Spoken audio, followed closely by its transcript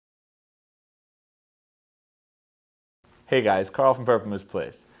Hey guys, Carl from Purple Moose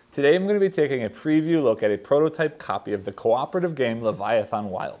Plays. Today I'm going to be taking a preview look at a prototype copy of the cooperative game Leviathan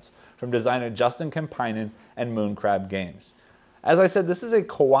Wilds from designer Justin Kemppainen and Mooncrab Games. As I said, this is a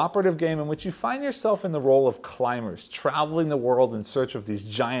cooperative game in which you find yourself in the role of climbers, traveling the world in search of these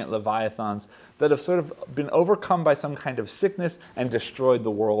giant leviathans that have sort of been overcome by some kind of sickness and destroyed the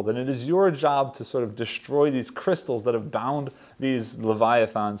world. And it is your job to sort of destroy these crystals that have bound these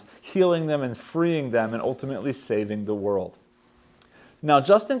leviathans, healing them and freeing them and ultimately saving the world. Now,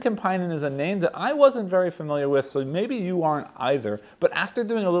 Justin Kemppainen is a name that I wasn't very familiar with, so maybe you aren't either. But after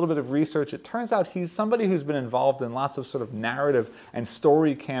doing a little bit of research, it turns out he's somebody who's been involved in lots of sort of narrative and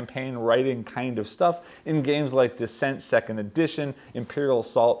story campaign writing kind of stuff in games like Descent 2nd Edition, Imperial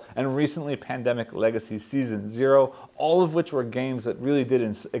Assault, and recently Pandemic Legacy Season 0, all of which were games that really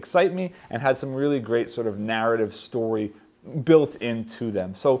did excite me and had some really great sort of narrative story built into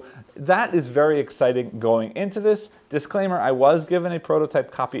them. So that is very exciting going into this. Disclaimer, I was given a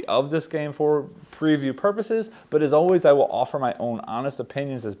prototype copy of this game for preview purposes, but as always, I will offer my own honest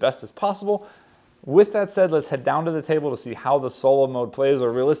opinions as best as possible. With that said, let's head down to the table to see how the solo mode plays,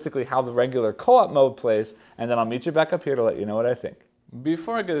 or realistically how the regular co-op mode plays, and then I'll meet you back up here to let you know what I think.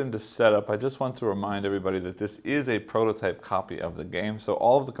 Before I get into setup, I just want to remind everybody that this is a prototype copy of the game, so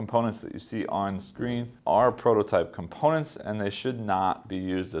all of the components that you see on screen are prototype components, and they should not be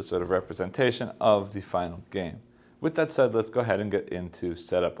used as sort of representation of the final game. With that said, let's go ahead and get into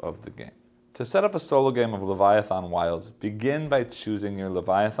setup of the game. To set up a solo game of Leviathan Wilds, begin by choosing your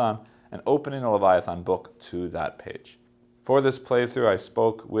Leviathan and opening the Leviathan book to that page. For this playthrough, I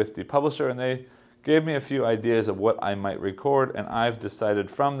spoke with the publisher and they gave me a few ideas of what I might record, and I've decided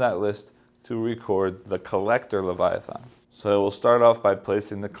from that list to record the collector Leviathan. So we'll start off by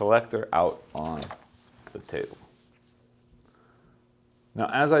placing the collector out on the table. Now,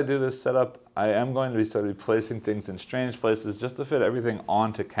 as I do this setup, I am going to be sort of placing things in strange places just to fit everything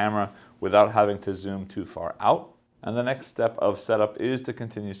onto camera without having to zoom too far out. And the next step of setup is to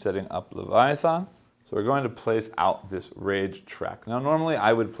continue setting up Leviathan. So we're going to place out this rage track. Now normally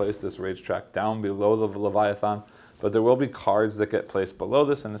I would place this rage track down below the Leviathan, but there will be cards that get placed below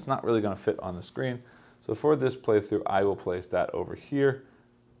this and it's not really going to fit on the screen. So for this playthrough, I will place that over here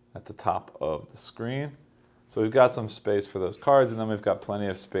at the top of the screen. So we've got some space for those cards, and then we've got plenty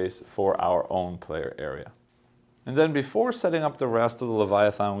of space for our own player area. And then before setting up the rest of the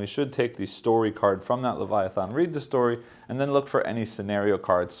Leviathan, we should take the story card from that Leviathan, read the story, and then look for any scenario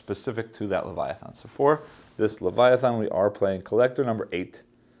cards specific to that Leviathan. So for this Leviathan, we are playing collector number 8.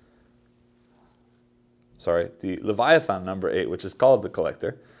 Sorry, the Leviathan number 8, which is called the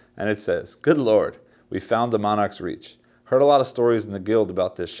collector. And it says, "Good Lord, we found the Monarch's Reach. Heard a lot of stories in the guild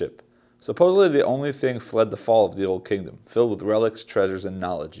about this ship. Supposedly the only thing fled the fall of the old kingdom, filled with relics, treasures, and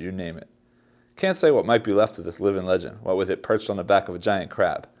knowledge, you name it. Can't say what might be left of this living legend, what with it perched on the back of a giant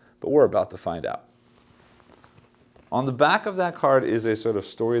crab, but we're about to find out." On the back of that card is a sort of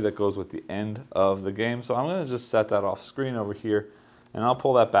story that goes with the end of the game, so I'm going to just set that off screen over here, and I'll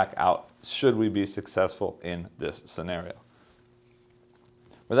pull that back out should we be successful in this scenario.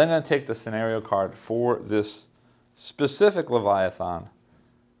 We're then going to take the scenario card for this specific Leviathan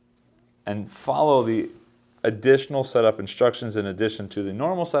and follow the additional setup instructions in addition to the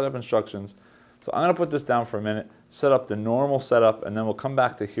normal setup instructions. So I'm going to put this down for a minute, set up the normal setup, and then we'll come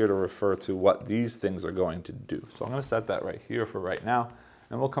back to here to refer to what these things are going to do. So I'm going to set that right here for right now,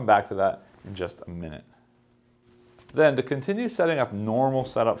 and we'll come back to that in just a minute. Then to continue setting up normal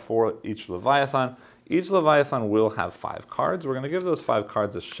setup for each Leviathan will have 5 cards. We're going to give those 5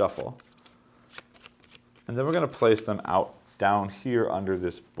 cards a shuffle. And then we're going to place them out down here under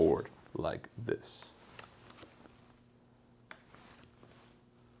this board like this.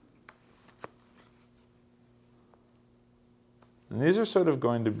 And these are sort of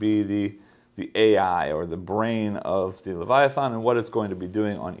going to be the AI, or the brain of the Leviathan, and what it's going to be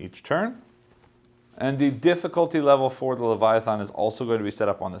doing on each turn. And the difficulty level for the Leviathan is also going to be set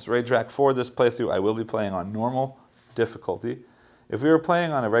up on this raid track. For this playthrough, I will be playing on normal difficulty. If we were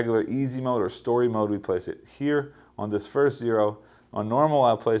playing on a regular easy mode or story mode, we place it here on this first 0. On normal,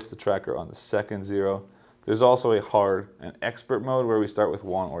 I'll place the tracker on the second 0. There's also a hard and expert mode where we start with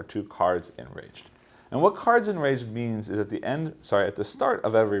 1 or 2 cards enraged. And what cards enraged means is at the start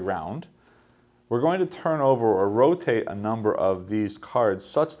of every round, we're going to turn over or rotate a number of these cards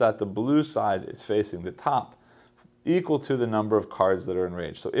such that the blue side is facing the top, equal to the number of cards that are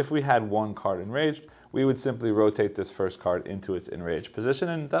enraged. So if we had 1 card enraged, we would simply rotate this first card into its enraged position,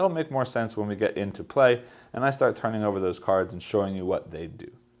 and that'll make more sense when we get into play and I start turning over those cards and showing you what they do.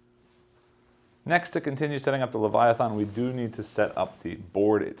 Next, to continue setting up the Leviathan, we do need to set up the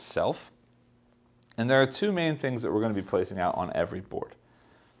board itself. And there are two main things that we're going to be placing out on every board.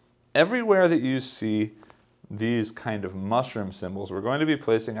 Everywhere that you see these kind of mushroom symbols, we're going to be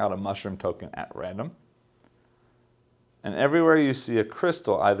placing out a mushroom token at random. And everywhere you see a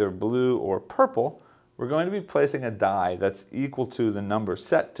crystal, either blue or purple, we're going to be placing a die that's equal to the number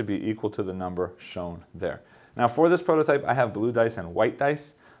set to be equal to the number shown there. Now for this prototype, I have blue dice and white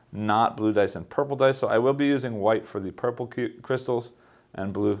dice, not blue dice and purple dice. So I will be using white for the purple crystals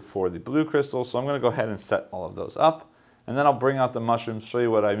and blue for the blue crystals. So I'm going to go ahead and set all of those up. And then I'll bring out the mushrooms, show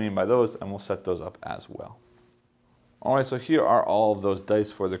you what I mean by those, and we'll set those up as well. All right, so here are all of those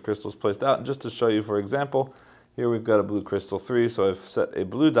dice for the crystals placed out. And just to show you, for example, here we've got a blue crystal 3, so I've set a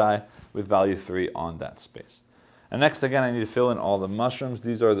blue die with value 3 on that space. And next, again, I need to fill in all the mushrooms.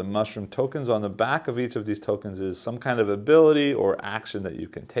 These are the mushroom tokens. On the back of each of these tokens is some kind of ability or action that you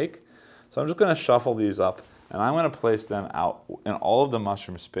can take. So I'm just going to shuffle these up, and I'm going to place them out in all of the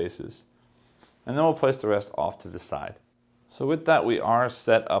mushroom spaces. And then we'll place the rest off to the side. So with that, we are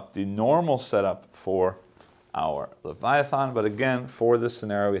set up the normal setup for our Leviathan. But again, for this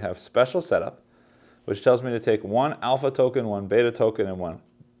scenario, we have special setup, which tells me to take one alpha token, one beta token, and one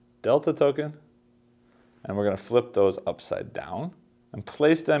delta token. And we're going to flip those upside down and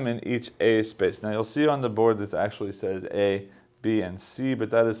place them in each A space. Now you'll see on the board this actually says A, B, and C, but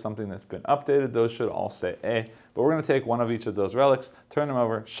that is something that's been updated. Those should all say A. But we're going to take one of each of those relics, turn them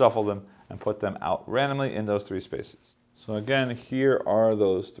over, shuffle them, and put them out randomly in those 3 spaces. So again, here are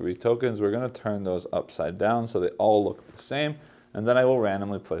those 3 tokens. We're going to turn those upside down so they all look the same. And then I will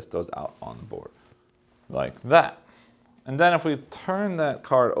randomly place those out on the board like that. And then if we turn that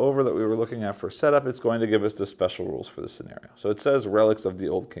card over that we were looking at for setup, it's going to give us the special rules for the scenario. So it says Relics of the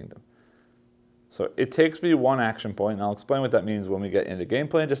Old Kingdom. So it takes me 1 action point, and I'll explain what that means when we get into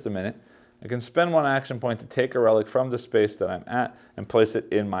gameplay in just a minute. I can spend 1 action point to take a relic from the space that I'm at and place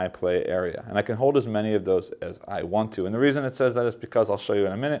it in my play area. And I can hold as many of those as I want to. And the reason it says that is because I'll show you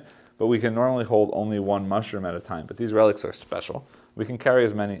in a minute, but we can normally hold only 1 mushroom at a time. But these relics are special. We can carry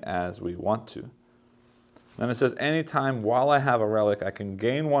as many as we want to. Then it says anytime while I have a relic, I can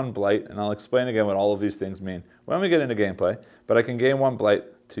gain 1 blight, and I'll explain again what all of these things mean when we get into gameplay, but I can gain 1 blight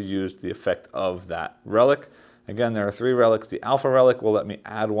to use the effect of that relic. Again, there are 3 relics. The alpha relic will let me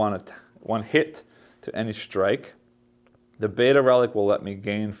add 1 hit to any strike. The beta relic will let me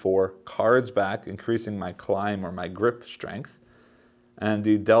gain 4 cards back, increasing my climb or my grip strength. And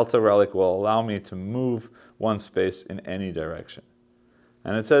the delta relic will allow me to move 1 space in any direction.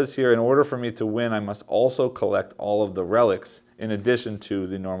 And it says here, in order for me to win, I must also collect all of the relics in addition to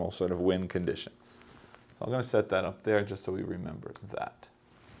the normal sort of win condition. So I'm going to set that up there just so we remember that.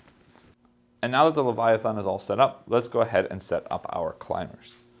 And now that the Leviathan is all set up, let's go ahead and set up our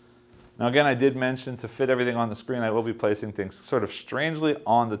climbers. Now again, I did mention to fit everything on the screen, I will be placing things sort of strangely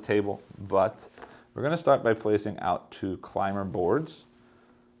on the table, but we're going to start by placing out 2 climber boards.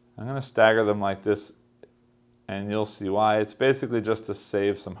 I'm going to stagger them like this, and you'll see why. It's basically just to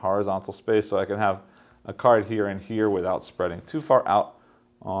save some horizontal space so I can have a card here and here without spreading too far out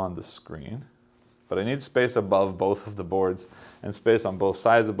on the screen. But I need space above both of the boards and space on both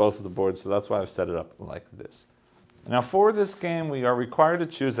sides of both of the boards, so that's why I've set it up like this. Now for this game, we are required to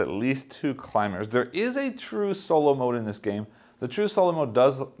choose at least 2 climbers. There is a true solo mode in this game. The true solo mode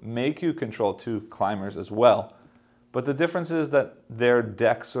does make you control 2 climbers as well, but the difference is that their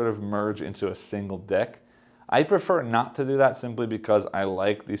decks sort of merge into a single deck. I prefer not to do that simply because I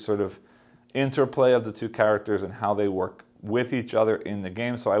like the sort of interplay of the 2 characters and how they work with each other in the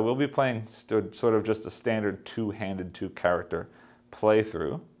game. So I will be playing sort of just a standard 2-handed 2-character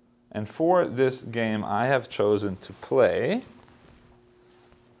playthrough. And for this game, I have chosen to play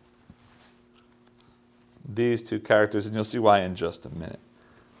these 2 characters, and you'll see why in just a minute.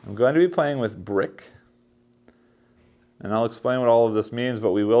 I'm going to be playing with Brick, and I'll explain what all of this means,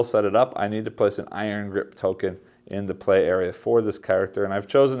 but we will set it up. I need to place an Iron Grip token in the play area for this character, and I've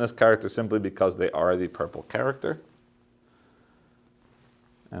chosen this character simply because they are the purple character.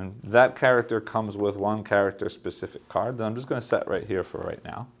 And that character comes with 1 character-specific card that I'm just going to set right here for right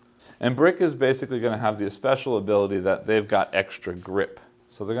now. And Brick is basically going to have the special ability that they've got extra grip.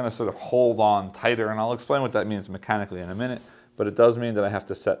 So they're going to sort of hold on tighter, and I'll explain what that means mechanically in a minute, but it does mean that I have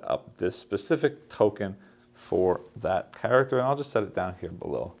to set up this specific token for that character, and I'll just set it down here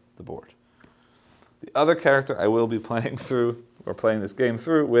below the board. The other character I will be playing this game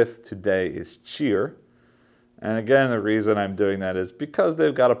through with today is Cheer. And again, the reason I'm doing that is because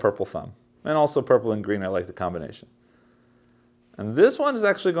they've got a purple thumb. And also purple and green, I like the combination. And this one is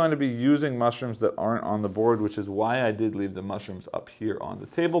actually going to be using mushrooms that aren't on the board, which is why I did leave the mushrooms up here on the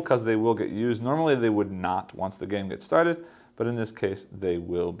table, because they will get used. Normally they would not once the game gets started, but in this case they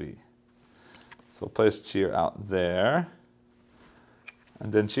will be. So we'll place cheer out there.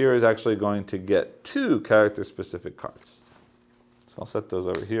 And then cheer is actually going to get 2 character-specific cards. So I'll set those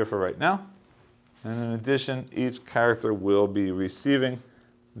over here for right now. And in addition, each character will be receiving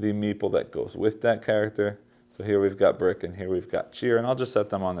the meeple that goes with that character. So here we've got Brick and here we've got Cheer, and I'll just set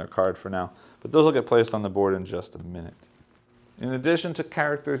them on their card for now. But those will get placed on the board in just a minute. In addition to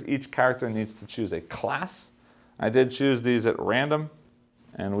characters, each character needs to choose a class. I did choose these at random,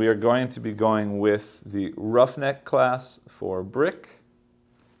 and we are going to be going with the Roughneck class for Brick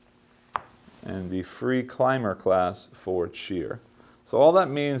and the Free Climber class for Cheer. So all that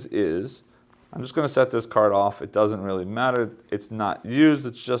means is, I'm just going to set this card off. It doesn't really matter. It's not used.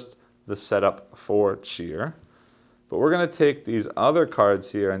 It's just the setup for Cheer. But we're going to take these other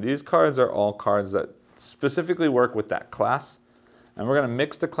cards here, and these cards are all cards that specifically work with that class. And we're going to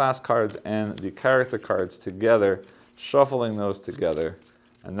mix the class cards and the character cards together, shuffling those together.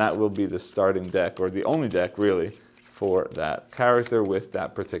 And that will be the starting deck, or the only deck really, for that character with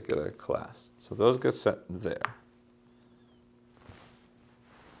that particular class. So those get set there.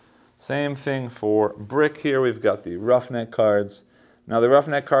 Same thing for Brick here. We've got the Roughneck cards. Now the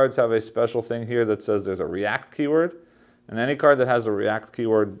Roughneck cards have a special thing here that says there's a react keyword. And any card that has a react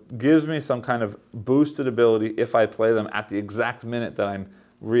keyword gives me some kind of boosted ability if I play them at the exact minute that I'm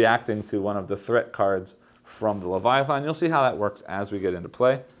reacting to one of the threat cards from the Leviathan. You'll see how that works as we get into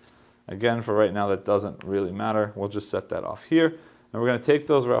play. Again, for right now, that doesn't really matter. We'll just set that off here. And we're going to take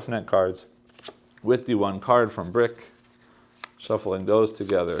those Roughneck cards with the 1 card from Brick, shuffling those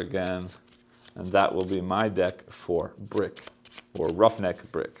together again, and that will be my deck for Brick, or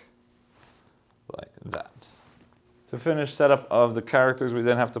Roughneck Brick, like that. To finish setup of the characters, we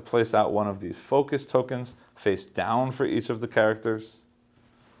then have to place out one of these focus tokens face down for each of the characters,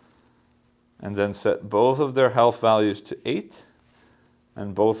 and then set both of their health values to 8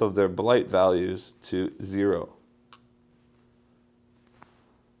 and both of their blight values to 0.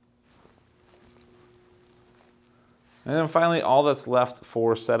 And then finally, all that's left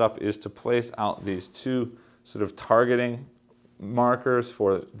for setup is to place out these 2 sort of targeting markers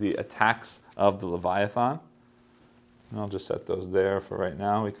for the attacks of the Leviathan. And I'll just set those there for right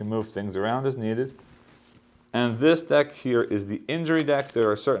now. We can move things around as needed. And this deck here is the injury deck.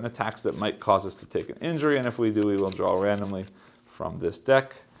 There are certain attacks that might cause us to take an injury, and if we do, we will draw randomly from this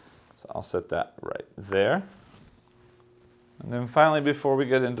deck. So I'll set that right there. And then finally, before we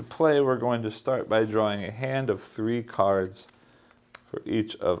get into play, we're going to start by drawing a hand of 3 cards for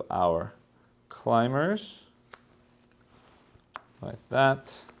each of our climbers, like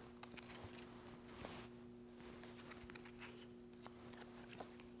that.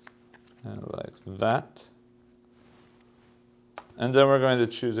 And like that. And then we're going to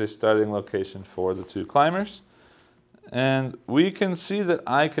choose a starting location for the 2 climbers. And we can see that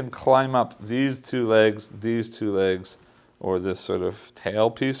I can climb up these 2 legs, or this sort of tail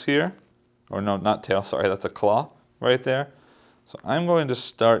piece here. Or no, not tail, sorry, that's a claw right there. So I'm going to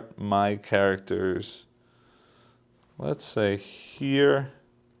start my characters, let's say here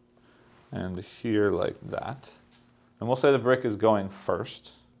and here like that. And we'll say the Brick is going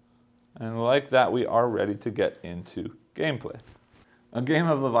first. And like that, we are ready to get into gameplay. A game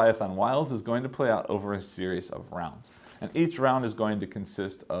of Leviathan Wilds is going to play out over a series of rounds. And each round is going to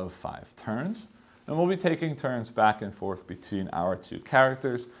consist of 5 turns. And we'll be taking turns back and forth between our 2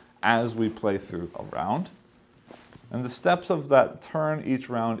 characters as we play through a round. And the steps of that turn each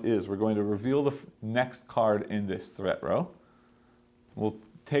round is we're going to reveal the next card in this threat row. We'll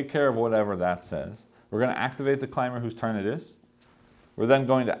take care of whatever that says. We're going to activate the climber whose turn it is. We're then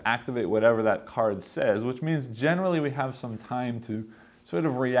going to activate whatever that card says, which means generally we have some time to sort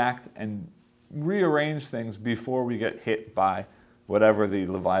of react and rearrange things before we get hit by whatever the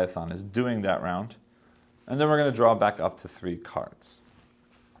Leviathan is doing that round. And then we're going to draw back up to 3 cards.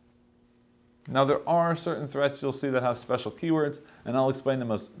 Now there are certain threats you'll see that have special keywords, and I'll explain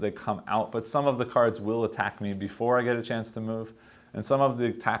them as they come out, but some of the cards will attack me before I get a chance to move, and some of the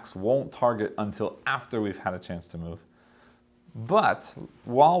attacks won't target until after we've had a chance to move. But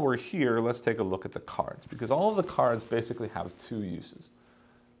while we're here, let's take a look at the cards, because all of the cards basically have 2 uses.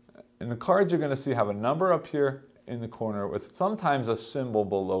 And the cards you're going to see have a number up here in the corner with sometimes a symbol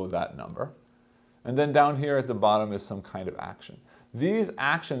below that number. And then down here at the bottom is some kind of action. These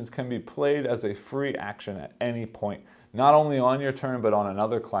actions can be played as a free action at any point, not only on your turn, but on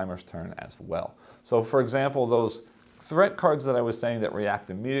another climber's turn as well. So for example, those threat cards that I was saying that react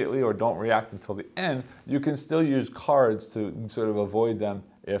immediately or don't react until the end, you can still use cards to sort of avoid them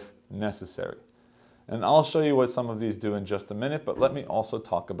if necessary. And I'll show you what some of these do in just a minute, but let me also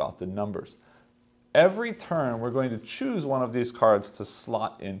talk about the numbers. every turn we're going to choose one of these cards to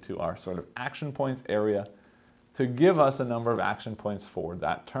slot into our sort of action points area to give us a number of action points for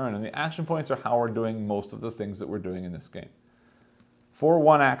that turn. And the action points are how we're doing most of the things that we're doing in this game. For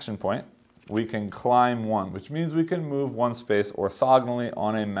one action point, we can climb one, which means we can move one space orthogonally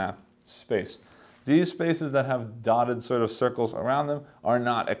on a map space. These spaces that have dotted sort of circles around them are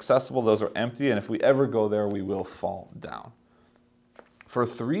not accessible. Those are empty, and if we ever go there, we will fall down. For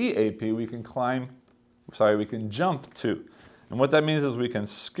 3 AP, we can jump 2. And what that means is we can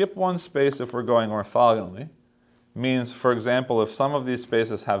skip one space if we're going orthogonally. Means, for example, if some of these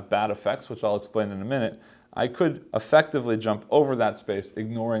spaces have bad effects, which I'll explain in a minute, I could effectively jump over that space,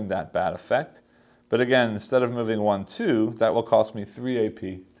 ignoring that bad effect. But again, instead of moving 1, 2, that will cost me 3 AP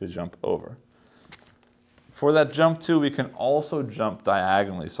to jump over. For that jump 2, we can also jump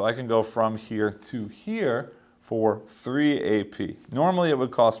diagonally. So I can go from here to here for 3 AP. Normally it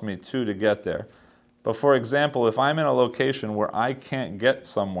would cost me 2 to get there. But for example, if I'm in a location where I can't get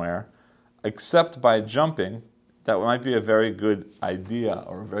somewhere except by jumping, that might be a very good idea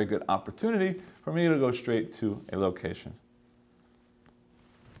or a very good opportunity for me to go straight to a location.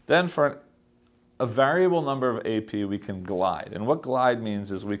 Then for a variable number of AP, we can glide. And what glide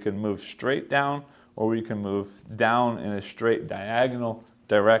means is we can move straight down or we can move down in a straight diagonal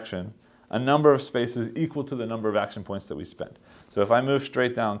direction, a number of spaces equal to the number of action points that we spend. So if I move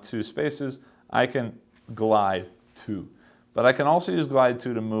straight down 2 spaces, I can glide 2. But I can also use glide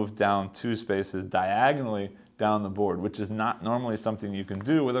 2 to move down 2 spaces diagonally down the board, which is not normally something you can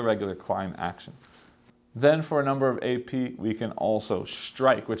do with a regular climb action. Then for a number of AP, we can also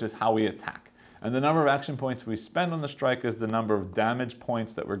strike, which is how we attack. And the number of action points we spend on the strike is the number of damage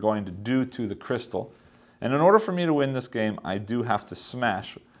points that we're going to do to the crystal. And in order for me to win this game, I do have to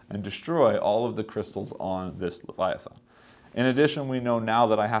smash and destroy all of the crystals on this Leviathan. In addition, we know now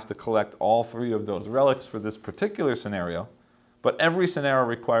that I have to collect all 3 of those relics for this particular scenario, but every scenario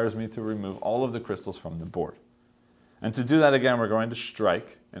requires me to remove all of the crystals from the board. And to do that again, we're going to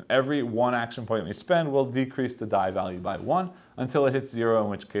strike, and every 1 action point we spend will decrease the die value by 1 until it hits 0, in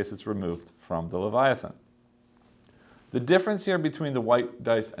which case it's removed from the Leviathan. The difference here between the white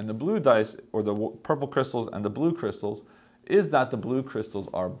dice and the blue dice, or the purple crystals and the blue crystals, is that the blue crystals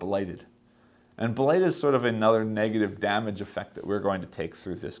are blighted. And blight is sort of another negative damage effect that we're going to take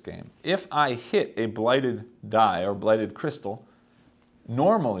through this game. If I hit a blighted die or blighted crystal,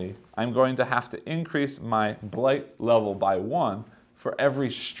 normally I'm going to have to increase my blight level by 1 for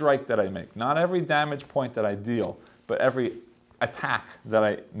every strike that I make. Not every damage point that I deal, but every attack that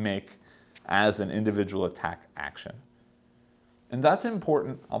I make as an individual attack action. And that's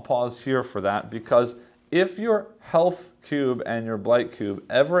important. I'll pause here for that, because if your health cube and your blight cube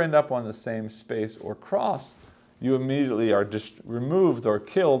ever end up on the same space or cross, you immediately are just removed or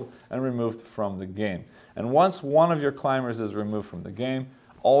killed and removed from the game. And once one of your climbers is removed from the game,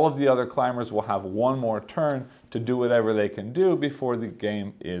 all of the other climbers will have 1 more turn to do whatever they can do before the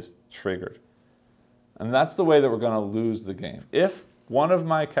game is triggered. And that's the way that we're going to lose the game. If one of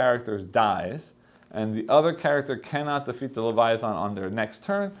my characters dies and the other character cannot defeat the Leviathan on their next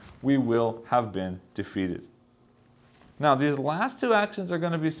turn, we will have been defeated. Now, these last 2 actions are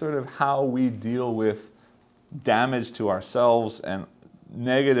going to be sort of how we deal with damage to ourselves and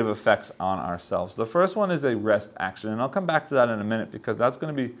negative effects on ourselves. The first one is a rest action, and I'll come back to that in a minute because that's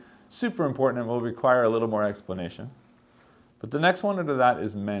going to be super important and will require a little more explanation. But the next one under that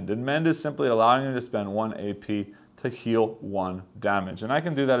is mend, and mend is simply allowing you to spend 1 AP to heal 1 damage. And I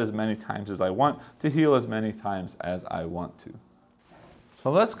can do that as many times as I want to heal as many times as I want to. So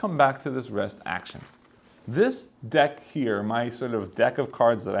let's come back to this rest action. This deck here, my sort of deck of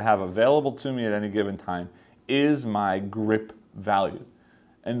cards that I have available to me at any given time, is my grip value.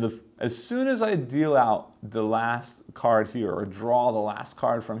 And as soon as I deal out the last card here or draw the last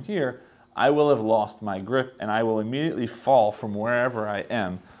card from here, I will have lost my grip and I will immediately fall from wherever I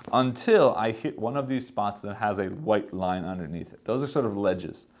am until I hit one of these spots that has a white line underneath it. Those are sort of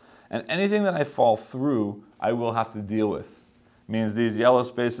ledges. And anything that I fall through, I will have to deal with. It means these yellow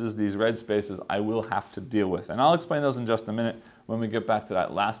spaces, these red spaces, I will have to deal with. And I'll explain those in just a minute when we get back to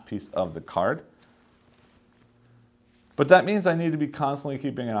that last piece of the card. But that means I need to be constantly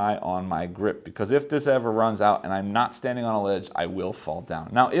keeping an eye on my grip, because if this ever runs out and I'm not standing on a ledge, I will fall down.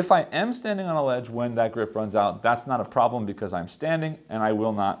 Now, if I am standing on a ledge when that grip runs out, that's not a problem because I'm standing and I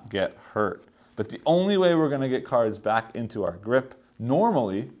will not get hurt. But the only way we're going to get cards back into our grip,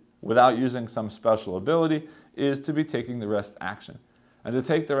 normally, without using some special ability, is to be taking the rest action. And to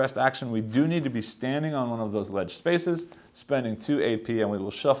take the rest action, we do need to be standing on one of those ledge spaces, spending 2 AP, and we will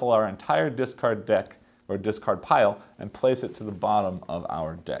shuffle our entire discard deck or discard pile and place it to the bottom of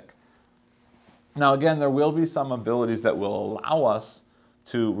our deck. Now again, there will be some abilities that will allow us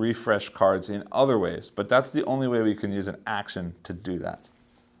to refresh cards in other ways, but that's the only way we can use an action to do that.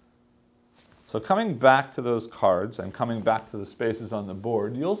 So coming back to those cards and coming back to the spaces on the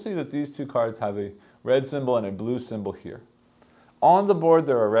board, you'll see that these two cards have a red symbol and a blue symbol here. On the board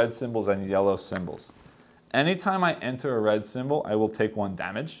there are red symbols and yellow symbols. Anytime I enter a red symbol, I will take 1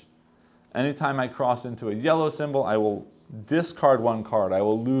 damage. Anytime I cross into a yellow symbol, I will discard 1 card. I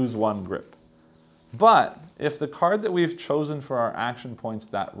will lose 1 grip. But if the card that we've chosen for our action points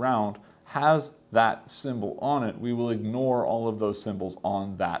that round has that symbol on it, we will ignore all of those symbols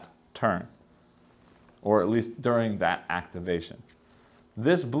on that turn, or at least during that activation.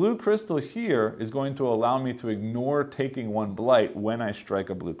 This blue crystal here is going to allow me to ignore taking 1 blight when I strike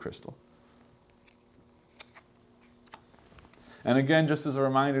a blue crystal. And again, just as a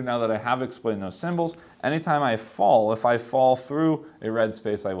reminder, now that I have explained those symbols, anytime I fall, if I fall through a red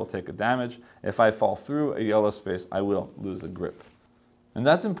space, I will take a damage. If I fall through a yellow space, I will lose a grip. And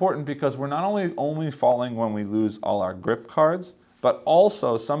that's important because we're not only falling when we lose all our grip cards, but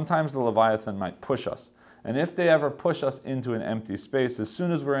also sometimes the Leviathan might push us. And if they ever push us into an empty space, as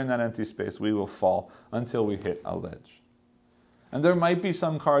soon as we're in that empty space, we will fall until we hit a ledge. And there might be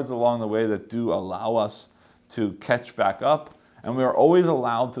some cards along the way that do allow us to catch back up, and we are always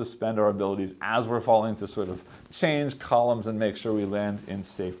allowed to spend our abilities as we're falling to sort of change columns and make sure we land in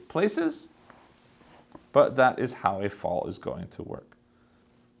safe places. But that is how a fall is going to work.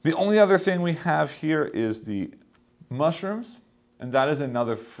 The only other thing we have here is the mushrooms, and that is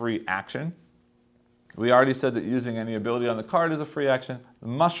another free action. We already said that using any ability on the card is a free action. The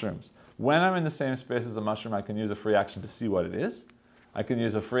mushrooms, when I'm in the same space as a mushroom, I can use a free action to see what it is. I can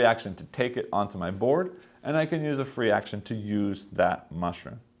use a free action to take it onto my board, and I can use a free action to use that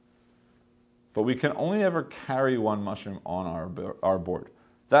mushroom. But we can only ever carry 1 mushroom on our board.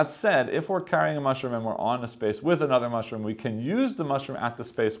 That said, if we're carrying a mushroom and we're on a space with another mushroom, we can use the mushroom at the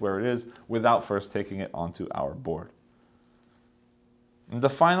space where it is without first taking it onto our board. And the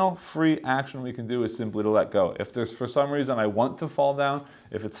final free action we can do is simply to let go. If there's for some reason I want to fall down,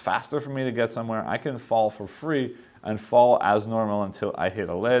 if it's faster for me to get somewhere, I can fall for free and fall as normal until I hit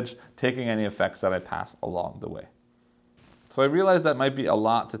a ledge, taking any effects that I pass along the way. So I realize that might be a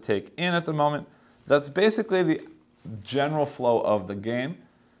lot to take in at the moment. That's basically the general flow of the game.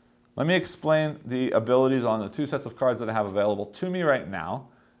 Let me explain the abilities on the 2 sets of cards that I have available to me right now,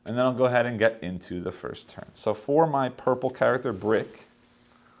 and then I'll go ahead and get into the first turn. So for my purple character, Brick,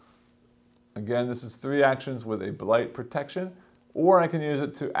 again, this is 3 actions with a blight protection, or I can use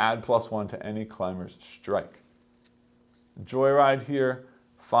it to add +1 to any climber's strike. Joyride here,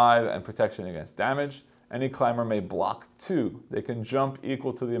 5 and protection against damage. Any climber may block 2. They can jump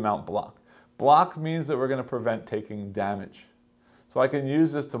equal to the amount blocked. Block means that we're going to prevent taking damage. So I can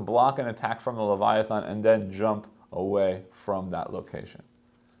use this to block an attack from the Leviathan and then jump away from that location.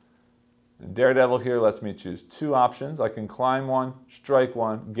 Daredevil here lets me choose 2 options. I can climb 1, strike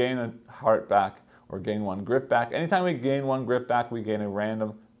 1, gain a heart back, or gain 1 grip back. Anytime we gain 1 grip back, we gain a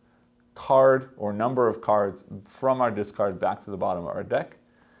random card or number of cards from our discard back to the bottom of our deck.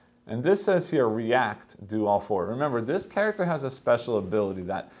 And this says here, react, do all 4. Remember, this character has a special ability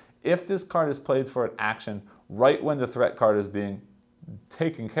that if this card is played for an action right when the threat card is being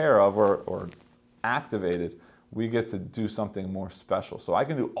taken care of or activated, we get to do something more special. So I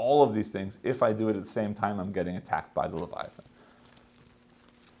can do all of these things if I do it at the same time I'm getting attacked by the Leviathan.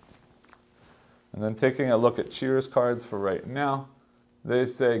 And then taking a look at Cheer's cards for right now, they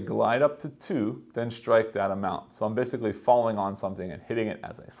say glide up to 2, then strike that amount. So I'm basically falling on something and hitting it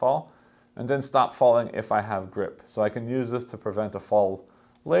as I fall, and then stop falling if I have grip. So I can use this to prevent a fall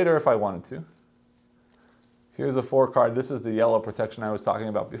later if I wanted to. Here's a 4 card. This is the yellow protection I was talking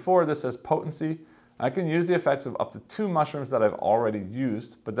about before. This says potency. I can use the effects of up to 2 mushrooms that I've already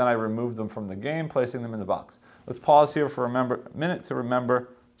used, but then I remove them from the game, placing them in the box. Let's pause here for a minute to remember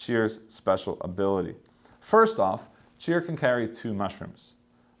Cheer's special ability. First off, Cheer can carry 2 mushrooms.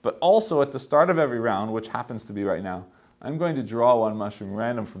 But also at the start of every round, which happens to be right now, I'm going to draw 1 mushroom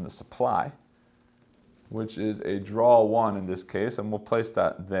random from the supply, which is a draw 1 in this case, and we'll place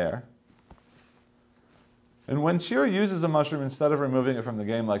that there. And when Cheer uses a mushroom, instead of removing it from the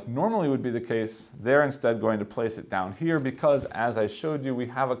game like normally would be the case, they're instead going to place it down here because, as I showed you, we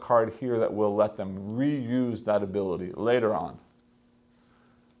have a card here that will let them reuse that ability later on.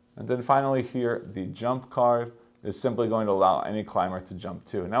 And then finally here, the jump card is simply going to allow any climber to jump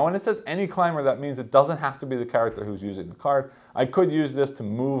too. Now when it says any climber, that means it doesn't have to be the character who's using the card. I could use this to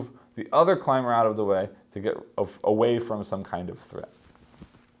move the other climber out of the way to get away from some kind of threat.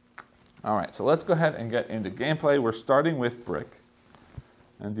 All right, so let's go ahead and get into gameplay. We're starting with Brick.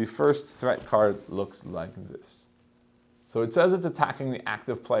 And the first threat card looks like this. So it says it's attacking the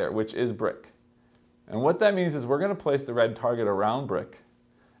active player, which is Brick. And what that means is we're going to place the red target around Brick.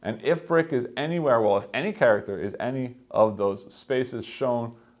 And if Brick is anywhere, well, if any character is any of those spaces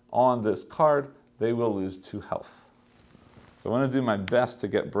shown on this card, they will lose 2 health. So I want to do my best to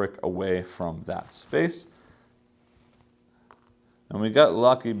get Brick away from that space. And we got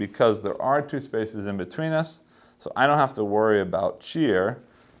lucky because there are 2 spaces in between us. So I don't have to worry about Cheer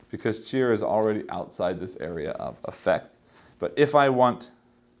because Cheer is already outside this area of effect. But if I want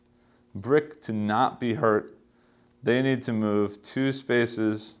Brick to not be hurt, they need to move 2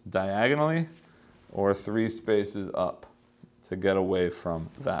 spaces diagonally or 3 spaces up to get away from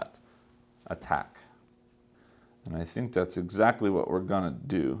that attack. And I think that's exactly what we're gonna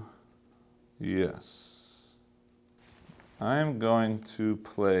do. Yes. I'm going to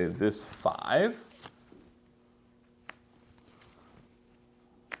play this 5.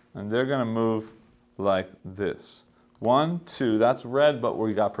 And they're gonna move like this. 1, 2, that's red, but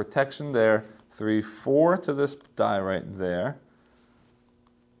we got protection there. 3, 4 to this die right there.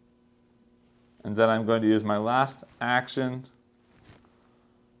 And then I'm going to use my last action.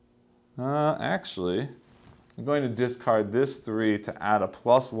 Actually, I'm going to discard this 3 to add a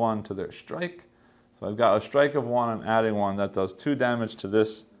 +1 to their strike. So I've got a strike of 1, I'm adding 1. That does 2 damage to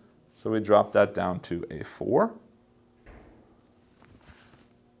this. So we drop that down to a 4.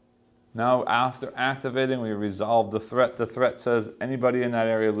 Now, after activating, we resolve the threat. The threat says anybody in that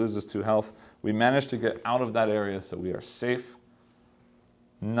area loses 2 health. We managed to get out of that area, so we are safe.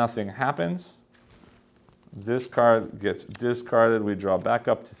 Nothing happens. This card gets discarded. We draw back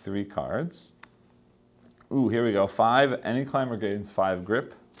up to 3 cards. Ooh, here we go. 5. Any climber gains 5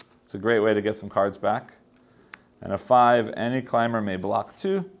 grip. It's a great way to get some cards back. And a 5. Any climber may block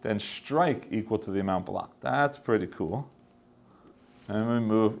 2, then strike equal to the amount blocked. That's pretty cool. And we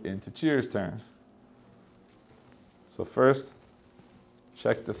move into Cheer's turn. So first,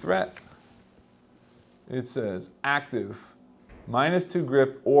 check the threat. It says active, -2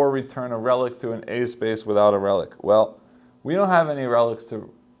 grip, or return a relic to an A space without a relic. Well, we don't have any relics to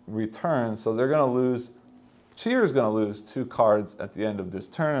return, so they're going to lose, Cheer's going to lose 2 cards at the end of this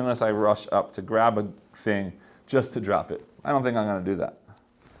turn unless I rush up to grab a thing just to drop it. I don't think I'm going to do that.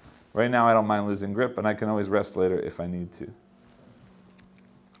 Right now I don't mind losing grip, and I can always rest later if I need to.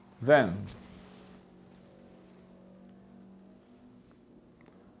 Then,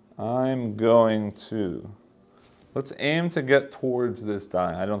 I'm going to, let's aim to get towards this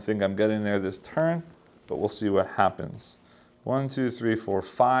die. I don't think I'm getting there this turn, but we'll see what happens. 1, 2, 3, 4,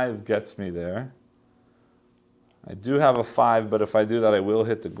 5 gets me there. I do have a 5, but if I do that, I will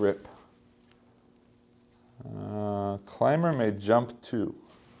hit the grip. Climber may jump 2.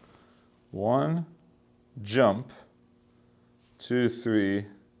 1, jump, 2, 3.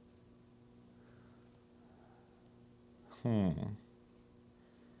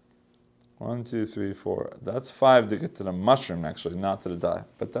 1, 2, 3, 4. That's 5 to get to the mushroom, actually, not to the die.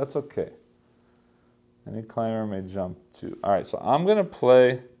 But that's okay. Any climber may jump 2. All right, so I'm going to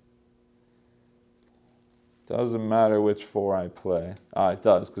play. Doesn't matter which 4 I play. It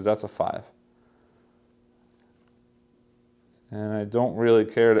does, because that's a 5. And I don't really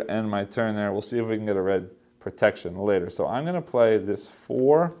care to end my turn there. We'll see if we can get a red protection later. So I'm going to play this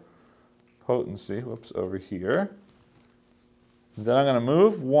 4 potency, whoops, over here. And then I'm going to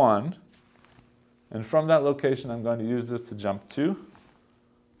move 1. And from that location, I'm going to use this to jump 2,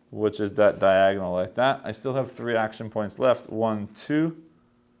 which is that diagonal like that. I still have 3 action points left. 1, 2.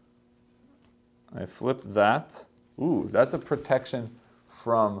 I flip that. Ooh, that's a protection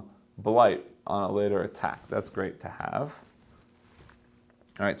from blight on a later attack. That's great to have.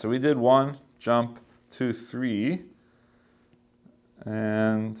 All right, so we did 1, jump, 2, 3.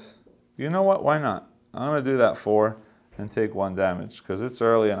 And you know what? Why not? I'm going to do that 4 and take 1 damage because it's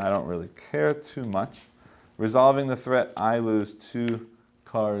early and I don't really care too much. Resolving the threat, I lose 2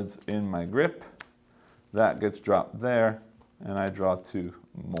 cards in my grip. That gets dropped there, and I draw 2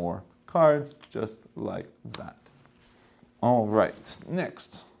 more cards, just like that. All right,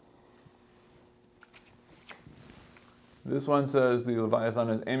 next. This one says the Leviathan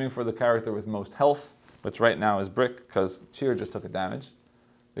is aiming for the character with most health, which right now is Brick, because Cheer just took a damage.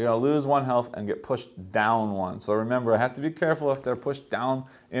 They're going to lose 1 health and get pushed down 1. So remember, I have to be careful if they're pushed down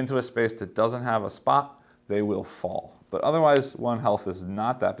into a space that doesn't have a spot, they will fall. But otherwise, 1 health is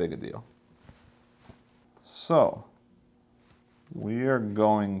not that big a deal. So, we are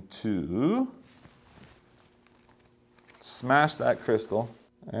going to smash that crystal,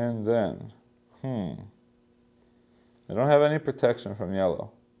 and then, I don't have any protection from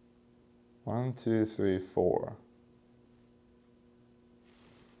yellow. 1, 2, 3, 4.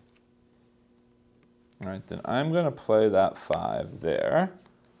 All right, then I'm going to play that 5 there.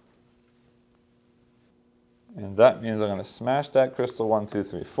 And that means I'm going to smash that crystal 1, 2,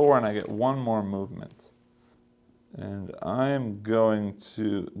 3, 4, and I get one more movement. And I'm going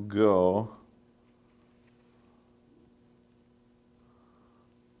to go...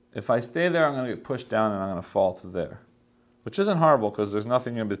 If I stay there, I'm going to get pushed down and I'm going to fall to there. Which isn't horrible because there's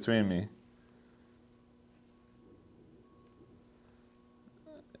nothing in between me.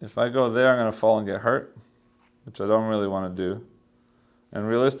 If I go there, I'm going to fall and get hurt, which I don't really want to do. And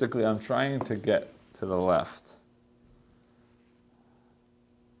realistically, I'm trying to get to the left.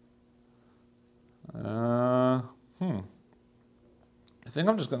 I think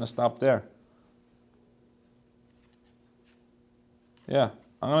I'm just going to stop there. Yeah,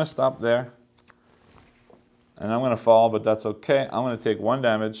 I'm going to stop there. And I'm going to fall, but that's okay. I'm going to take 1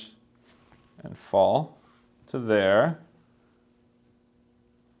 damage and fall to there.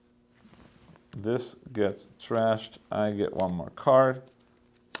 This gets trashed. I get 1 more card.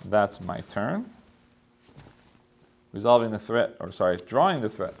 That's my turn. Resolving the threat, or sorry, drawing the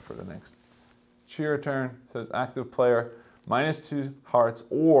threat for the next cheer turn. It says active player, -2 hearts,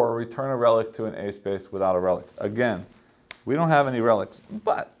 or return a relic to an A space without a relic. Again, we don't have any relics,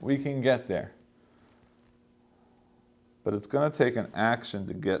 but we can get there. But it's going to take an action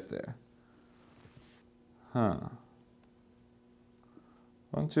to get there. 1,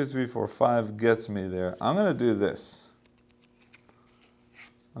 2, 3, 4, 5 gets me there. I'm going to do this.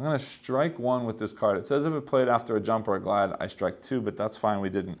 I'm going to strike 1 with this card. It says if it played after a jump or a glide, I strike 2, but that's fine, we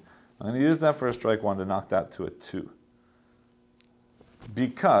didn't. I'm going to use that for a strike 1 to knock that to a 2.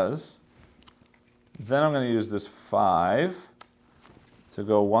 Because then I'm going to use this 5 to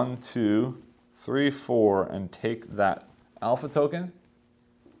go 1, 2, 3, 4 and take that alpha token.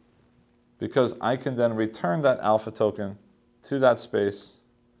 Because I can then return that alpha token to that space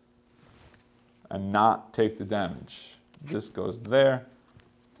and not take the damage. This goes there.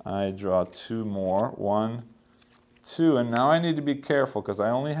 I draw 2 more. 1, 2, and now I need to be careful because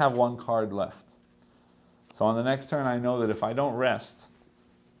I only have 1 card left. So on the next turn, I know that if I don't rest,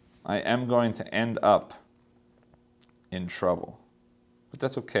 I am going to end up in trouble. But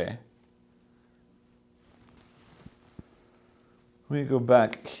that's okay. We go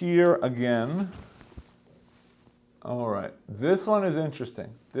back here again. All right, this one is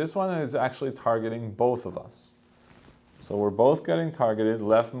interesting. This one is actually targeting both of us. So we're both getting targeted,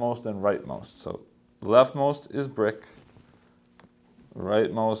 leftmost and rightmost. So leftmost is Brick,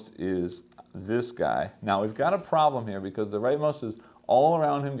 rightmost is this guy. Now we've got a problem here because the rightmost is all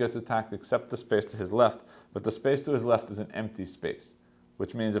around him gets attacked except the space to his left, but the space to his left is an empty space,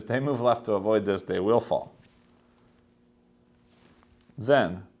 which means if they move left to avoid this, they will fall.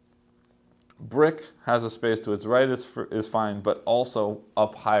 Then, Brick has a space to its right is fine, but also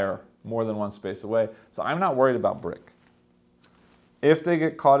up higher, more than 1 space away. So I'm not worried about Brick. If they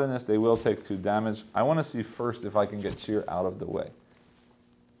get caught in this, they will take 2 damage. I want to see first if I can get Cheer out of the way.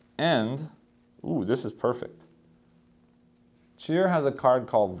 And, ooh, this is perfect. Cheer has a card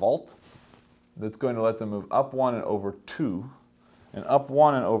called Vault that's going to let them move up 1 and over 2. And up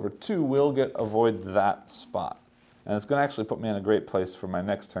 1 and over 2 will avoid that spot. And it's going to actually put me in a great place for my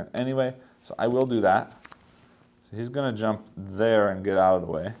next turn anyway. So I will do that. So he's going to jump there and get out of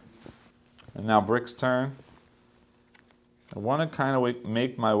the way. And now Brick's turn. I want to kind of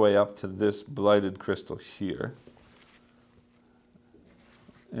make my way up to this blighted crystal here.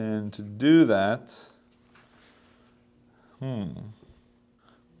 And to do that,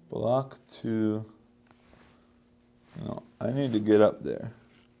 block 2. No, I need to get up there.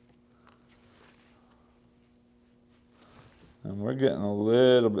 And we're getting a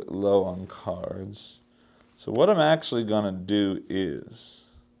little bit low on cards. So what I'm actually going to do is,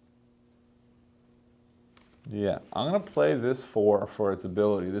 yeah, I'm going to play this 4 for its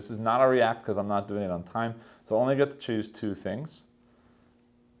ability. This is not a react because I'm not doing it on time. So I only get to choose 2 things.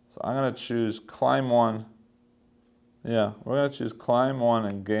 So I'm going to choose climb 1. Yeah, we're going to choose climb 1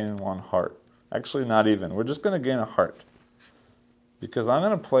 and gain 1 heart. Actually, not even. We're just going to gain a heart. Because I'm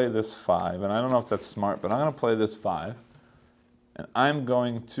going to play this 5, and I don't know if that's smart, but I'm going to play this 5. And I'm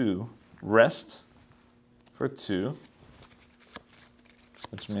going to rest for 2,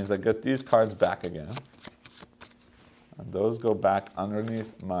 which means I get these cards back again. And those go back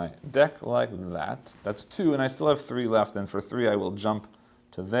underneath my deck like that. That's 2, and I still have 3 left, and for 3 I will jump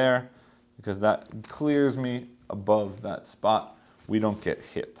to there, because that clears me above that spot. We don't get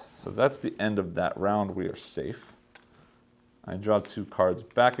hit. So that's the end of that round. We are safe. I draw 2 cards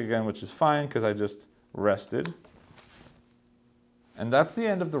back again, which is fine, because I just rested. And that's the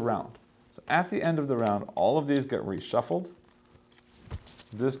end of the round. So at the end of the round, all of these get reshuffled.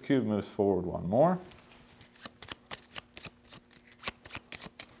 This cube moves forward 1 more.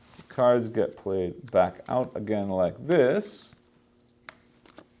 cards get played back out again like this.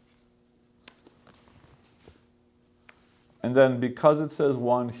 And then because it says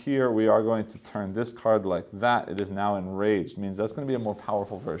 1 here, we are going to turn this card like that. It is now enraged. Means that's going to be a more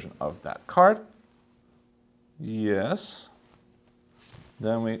powerful version of that card. Yes.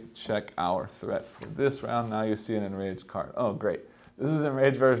 Then we check our threat for this round. Now you see an enraged card. Oh, great. This is an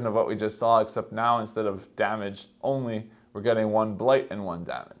enraged version of what we just saw, except now instead of damage only, we're getting 1 blight and 1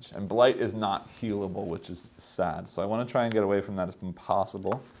 damage. And blight is not healable, which is sad. So I want to try and get away from that as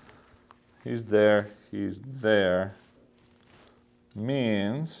possible. He's there. He's there.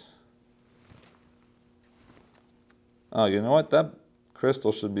 Means, oh, you know what? That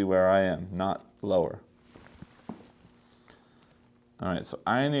crystal should be where I am, not lower. All right, so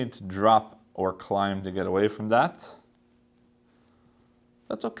I need to drop or climb to get away from that.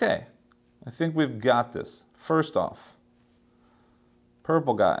 That's okay. I think we've got this. First off,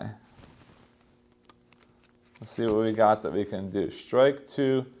 purple guy. Let's see what we got that we can do. Strike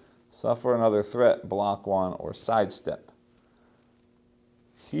 2, suffer another threat, block 1, or sidestep.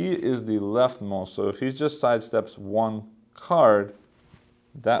 He is the leftmost, so if he just sidesteps 1 card,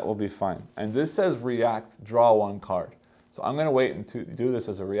 that will be fine. And this says react, draw 1 card. So I'm going to wait and do this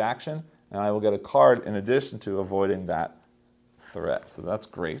as a reaction, and I will get a card in addition to avoiding that threat. So that's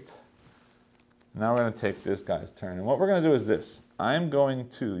great. Now we're going to take this guy's turn. And what we're going to do is this. I'm going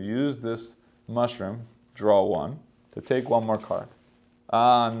to use this mushroom, draw 1, to take 1 more card.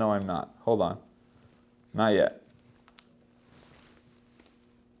 No, I'm not. Hold on. Not yet.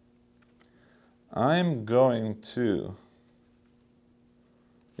 I'm going to,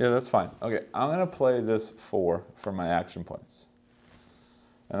 yeah, that's fine. Okay, I'm going to play this 4 for my action points.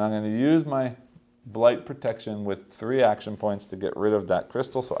 And I'm going to use my blight protection with 3 action points to get rid of that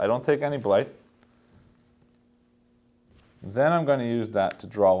crystal so I don't take any blight. Then I'm going to use that to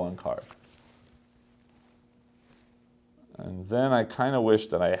draw 1 card. And then I kind of wish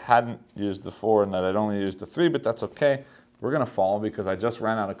that I hadn't used the 4 and that I'd only used the 3, but that's okay. We're going to fall because I just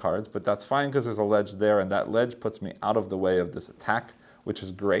ran out of cards, but that's fine because there's a ledge there, and that ledge puts me out of the way of this attack, which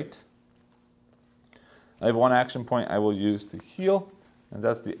is great. I have 1 action point I will use to heal, and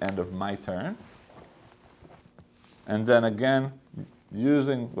that's the end of my turn. And then again,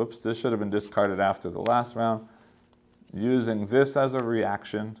 using, whoops, this should have been discarded after the last round. Using this as a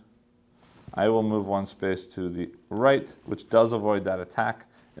reaction, I will move 1 space to the right, which does avoid that attack.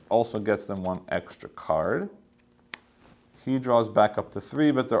 It also gets them 1 extra card. He draws back up to 3,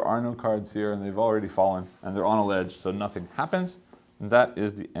 but there are no cards here, and they've already fallen, and they're on a ledge, so nothing happens. And that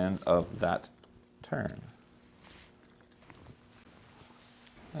is the end of that turn.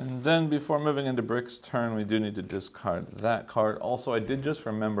 And then before moving into Brick's turn, we do need to discard that card. Also, I did just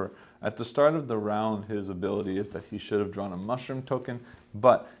remember, at the start of the round, his ability is that he should have drawn a mushroom token,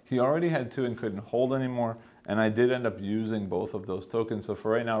 but he already had 2 and couldn't hold anymore, and I did end up using both of those tokens, so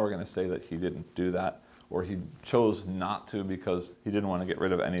for right now, we're going to say that he didn't do that, or he chose not to because he didn't want to get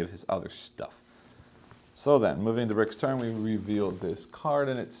rid of any of his other stuff. So then, moving to Brick's turn, we reveal this card,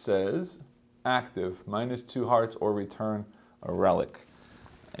 and it says, active, -2 hearts, or return a relic.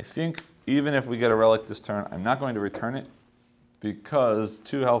 I think even if we get a relic this turn, I'm not going to return it because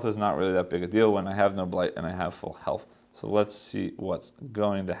 2 health is not really that big a deal when I have no blight and I have full health. So let's see what's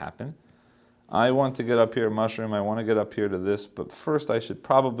going to happen. I want to get up here, mushroom, I want to get up here to this, but first I should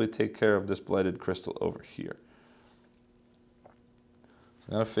probably take care of this blighted crystal over here. So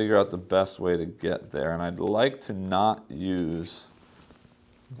I'm going to figure out the best way to get there, and I'd like to not use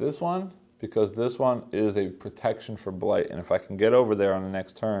this one, because this one is a protection for blight, and if I can get over there on the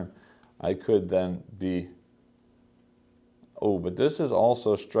next turn, I could then be... Oh, but this is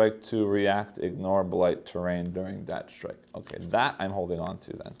also strike 2, react, ignore blight terrain during that strike. Okay, that I'm holding on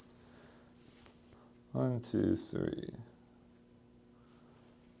to then. 1, 2, 3.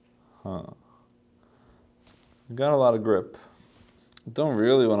 Huh. Got a lot of grip. Don't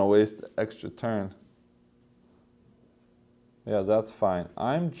really want to waste the extra turn. Yeah, that's fine.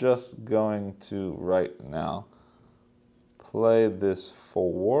 I'm just going to, right now, play this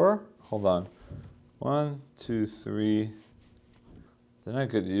 4. Hold on. 1, 2, 3. Then I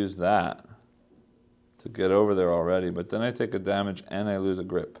could use that to get over there already, but then I take a damage and I lose a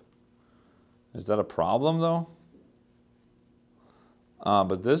grip. Is that a problem, though?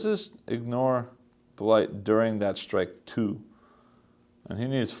 But this is ignore blight during that strike 2. And he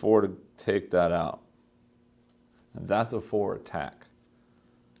needs 4 to take that out. And that's a 4 attack.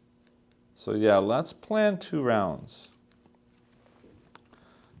 So yeah, let's plan 2 rounds.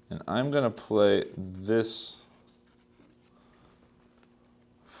 And I'm going to play this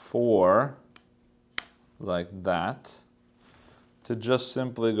 4 like that. to just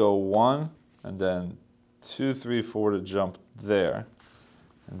simply go 1 and then 2, 3, 4 to jump there.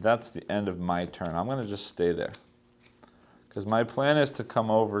 And that's the end of my turn. I'm going to just stay there. Because my plan is to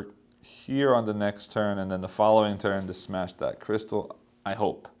come over here on the next turn and then the following turn to smash that crystal, I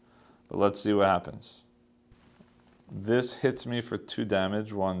hope. But let's see what happens. This hits me for 2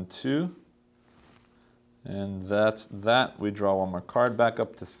 damage, 1, 2. And that's that. We draw 1 more card, back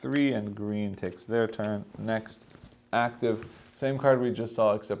up to 3, and green takes their turn. Next, active. Same card we just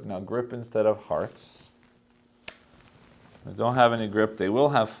saw, except now grip instead of hearts. They don't have any grip. They will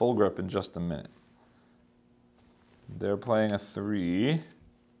have full grip in just a minute. They're playing a 3.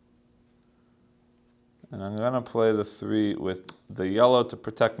 And I'm going to play the 3 with the yellow to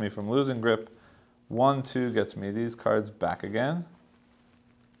protect me from losing grip. 1, 2 gets me these cards back again.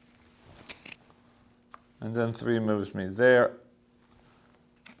 And then 3 moves me there.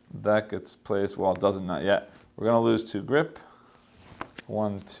 That gets placed. Well, it doesn't, not yet. We're going to lose 2 grip.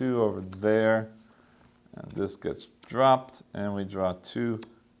 1, 2 over there. And this gets dropped. And we draw 2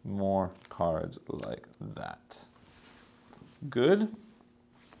 more cards like that. Good.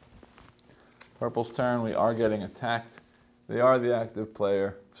 Purple's turn, we are getting attacked. They are the active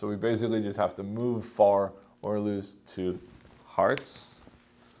player, so we basically just have to move far or lose 2 hearts.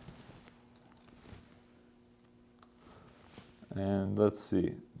 And let's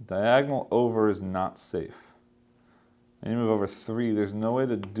see, diagonal over is not safe. And you move over 3, there's no way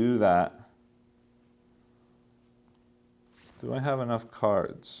to do that. Do I have enough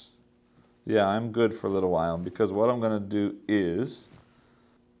cards? Yeah, I'm good for a little while, because what I'm going to do is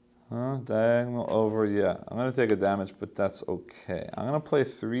diagonal over, yeah. I'm going to take a damage, but that's okay. I'm going to play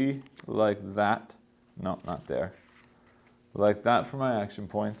 3 like that. No, not there. Like that for my action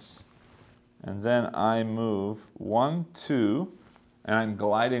points. And then I move 1, 2, and I'm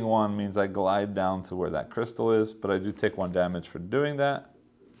gliding 1 means I glide down to where that crystal is, but I do take 1 damage for doing that.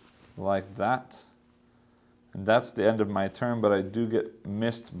 Like that. And that's the end of my turn, but I do get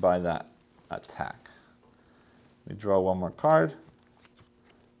missed by that attack. We draw 1 more card.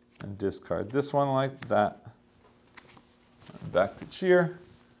 And discard this one like that. Back to cheer.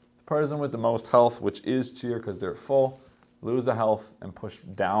 The person with the most health, which is cheer because they're full, lose a health and push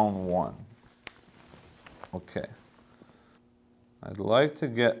down 1. Okay. I'd like to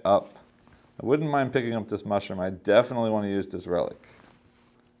get up. I wouldn't mind picking up this mushroom. I definitely want to use this relic.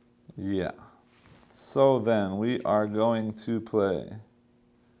 Yeah. So then we are going to play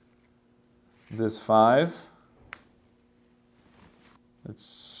this 5.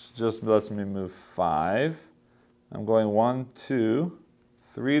 It's just lets me move 5. I'm going 1, 2,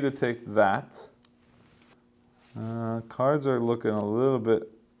 3 to take that. Cards are looking a little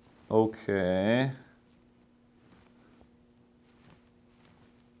bit okay.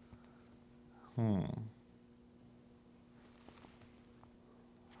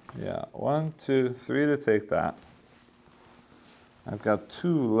 Yeah, 1, 2, 3 to take that. I've got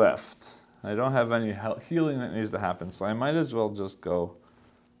 2 left. I don't have any healing that needs to happen, so I might as well just go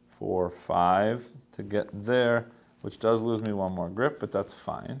 4, 5 to get there, which does lose me 1 more grip, but that's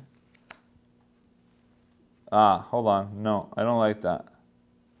fine. Hold on. No, I don't like that.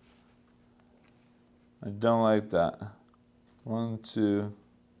 I don't like that. 1, 2.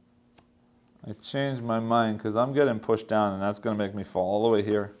 I changed my mind because I'm getting pushed down, and that's going to make me fall all the way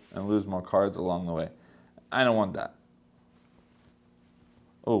here and lose more cards along the way. I don't want that.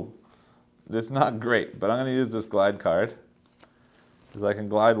 Oh, it's not great, but I'm going to use this glide card. Because I can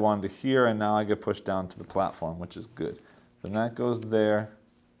glide 1 to here, and now I get pushed down to the platform, which is good. Then that goes there.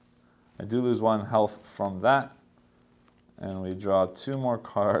 I do lose 1 health from that. And we draw 2 more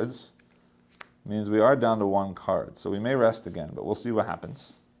cards. Means we are down to 1 card. So we may rest again, but we'll see what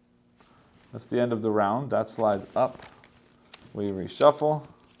happens. That's the end of the round. That slides up. We reshuffle.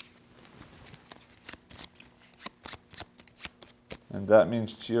 And that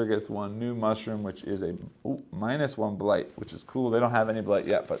means cheer gets 1 new mushroom, which is a -1 blight, which is cool. They don't have any blight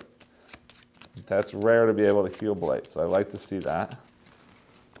yet, but that's rare to be able to heal blight, so I like to see that.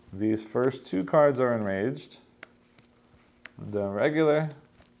 These first 2 cards are enraged. And then regular.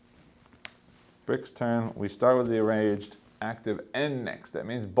 Brick's turn. We start with the enraged, active, and next. That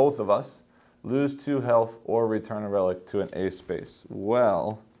means both of us lose 2 health or return a relic to an A space.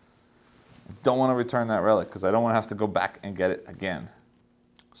 Well, don't want to return that relic because I don't want to have to go back and get it again.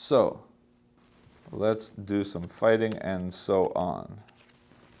 So, let's do some fighting and so on.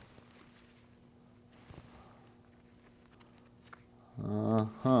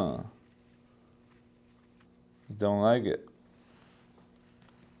 Don't like it.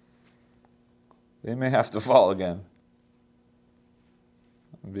 They may have to fall again.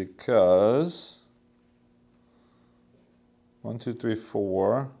 Because 1, 2, 3,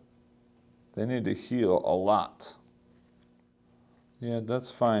 4. They need to heal a lot. Yeah, that's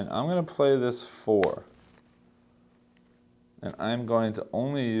fine. I'm going to play this 4. And I'm going to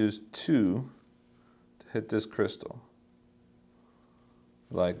only use 2 to hit this crystal.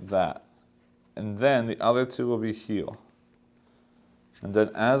 Like that. And then the other 2 will be heal. And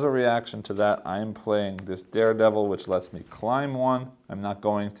then as a reaction to that, I'm playing this Daredevil, which lets me climb 1. I'm not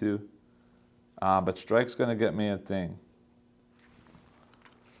going to. But Strike's going to get me a thing.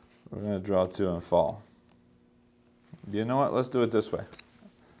 We're going to draw 2 and fall. You know what? Let's do it this way.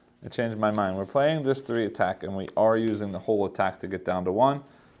 I changed my mind. We're playing this 3 attack, and we are using the whole attack to get down to 1.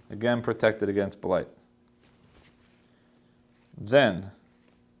 Again, protected against Blight. Then,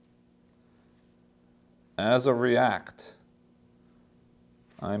 as a react,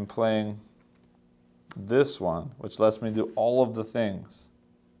 I'm playing this one, which lets me do all of the things.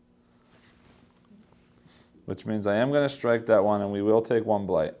 Which means I am going to strike that one, and we will take 1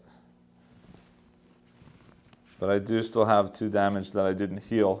 Blight. But I do still have 2 damage that I didn't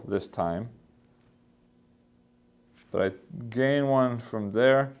heal this time. But I gain 1 from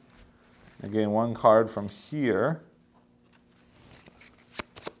there. I gain 1 card from here.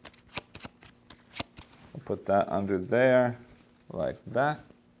 I'll put that under there, like that.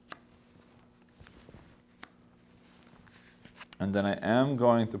 And then I am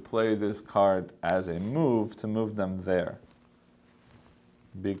going to play this card as a move to move them there.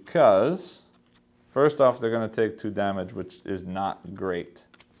 Because first off, they're going to take 2 damage, which is not great.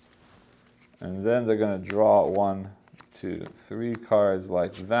 And then they're going to draw 1, 2, 3 cards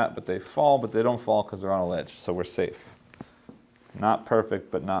like that, but they fall, but they don't fall because they're on a ledge, so we're safe. Not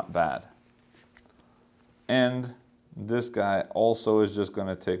perfect, but not bad. And this guy also is just going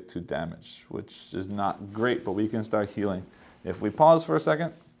to take 2 damage, which is not great, but we can start healing. If we pause for a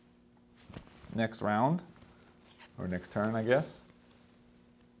second, next round, or next turn, I guess,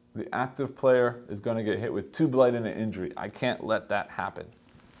 the active player is going to get hit with 2 Blight and an injury. I can't let that happen.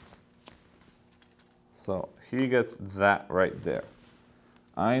 So he gets that right there.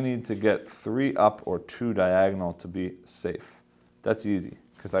 I need to get 3 up or 2 diagonal to be safe. That's easy,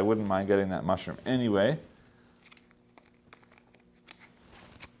 because I wouldn't mind getting that mushroom anyway.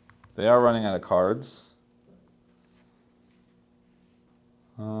 They are running out of cards.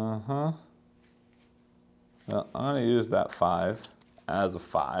 Well, I'm going to use that 5. As a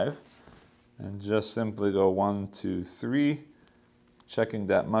 5, and just simply go 1, 2, 3. Checking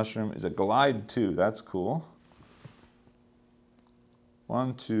that mushroom is a glide 2. That's cool.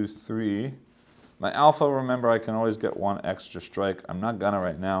 1, 2, 3. My alpha, remember, I can always get 1 extra strike. I'm not gonna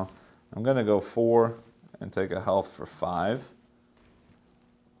right now. I'm gonna go 4 and take a health for 5.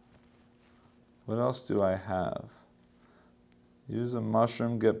 What else do I have? Use a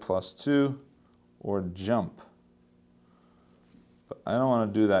mushroom, get +2, or jump. I don't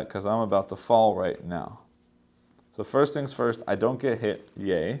want to do that because I'm about to fall right now. So first things first, I don't get hit,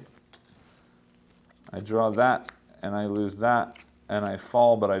 yay. I draw that, and I lose that, and I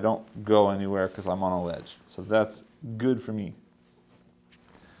fall, but I don't go anywhere because I'm on a ledge. So that's good for me.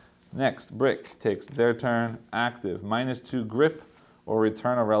 Next, Brick takes their turn, active, -2 grip, or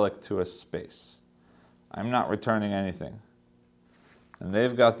return a relic to a space. I'm not returning anything. And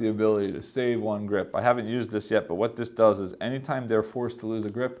they've got the ability to save 1 grip. I haven't used this yet, but what this does is anytime they're forced to lose a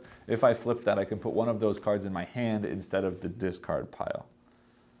grip, if I flip that, I can put 1 of those cards in my hand instead of the discard pile.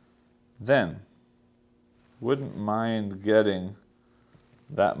 Then, wouldn't mind getting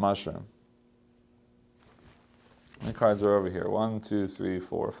that mushroom. How many cards are over here? 1, 2, 3,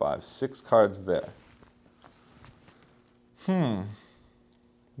 4, 5, 6 cards there.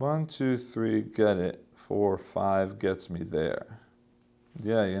 1, 2, 3, get it. 4, 5 gets me there.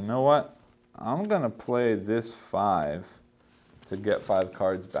 Yeah, you know what? I'm going to play this 5 to get 5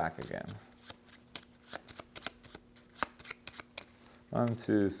 cards back again. 1,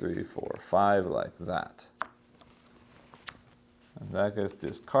 2, 3, 4, 5 like that. And that gets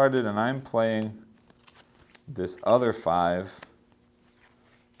discarded, and I'm playing this other 5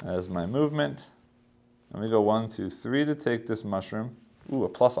 as my movement. Let me go 1, 2, 3 to take this mushroom. Ooh, a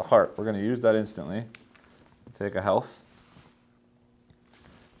plus a heart. We're going to use that instantly. Take a health.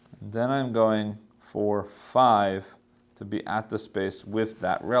 And then I'm going for 5 to be at the space with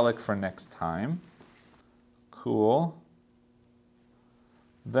that relic for next time. Cool.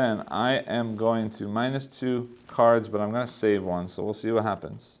 Then I am going to -2 cards, but I'm going to save 1, so we'll see what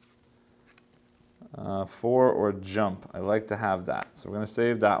happens. 4 or jump. I like to have that. So we're going to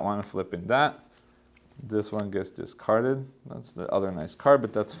save that one, flipping that. This one gets discarded. That's the other nice card,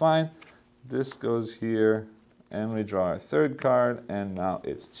 but that's fine. This goes here, and we draw our 3rd card, and now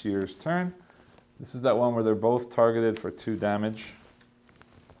it's Cheer's turn. This is that one where they're both targeted for 2 damage.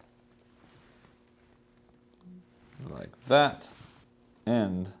 Like that.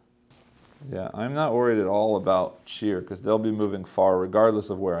 And yeah, I'm not worried at all about cheer because they'll be moving far regardless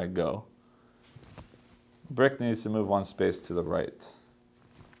of where I go. Brick needs to move 1 space to the right.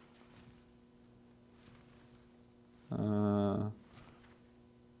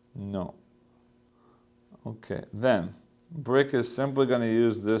 No. Okay, then Brick is simply going to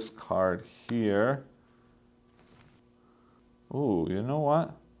use this card here. Ooh, you know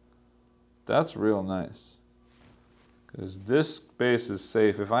what? That's real nice. Because this space is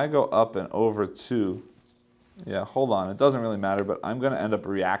safe. If I go up and over 2, yeah, hold on, it doesn't really matter, but I'm going to end up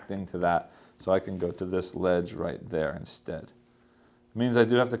reacting to that so I can go to this ledge right there instead. It means I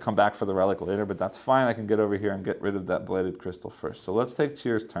do have to come back for the relic later, but that's fine. I can get over here and get rid of that bladed crystal first. So let's take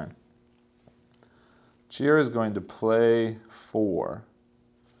Cheer's turn. Cheer is going to play 4.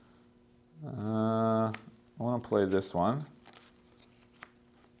 I want to play this one.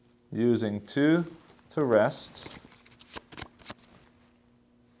 Using 2 to rest.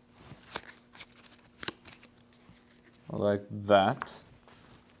 Like that.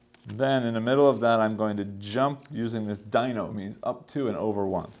 Then in the middle of that, I'm going to jump using this dino, means up 2 and over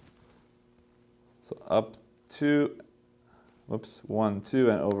 1. So up 2, whoops, 1, 2,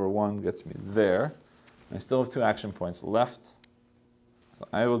 and over 1 gets me there. I still have 2 action points left. So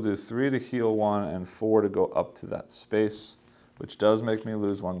I will do 3 to heal 1 and 4 to go up to that space, which does make me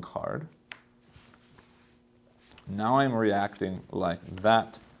lose 1 card. Now I'm reacting like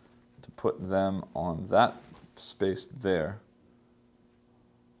that to put them on that space there.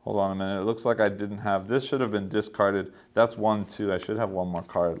 Hold on a minute, it looks like I didn't have, this should have been discarded. That's 1, 2, I should have 1 more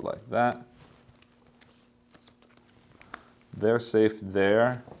card like that. They're safe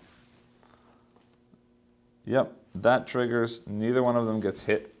there. Yep, that triggers, neither one of them gets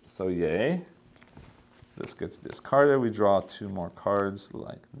hit, so yay. This gets discarded, we draw 2 more cards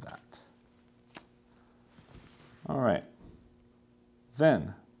like that. All right,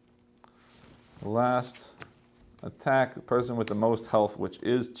 then, last attack, the person with the most health, which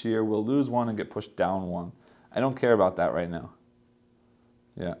is Cheer, will lose 1 and get pushed down 1. I don't care about that right now.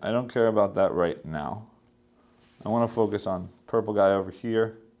 Yeah, I don't care about that right now. I want to focus on purple guy over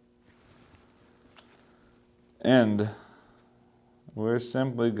here. And we're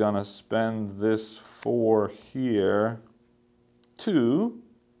simply going to spend this 4 here to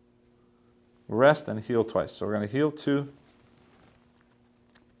rest and heal twice. So we're going to heal 2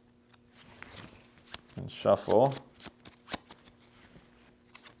 and shuffle.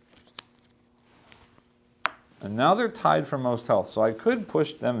 And now they're tied for most health. So I could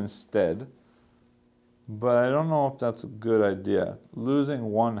push them instead, but I don't know if that's a good idea. Losing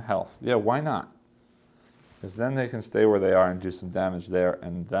 1 health. Yeah, why not? Because then they can stay where they are and do some damage there,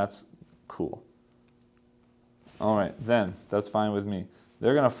 and that's cool. All right, then, that's fine with me.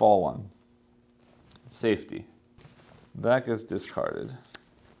 They're going to fall 1. Safety. That gets discarded.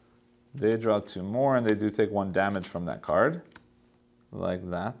 They draw 2 more, and they do take 1 damage from that card.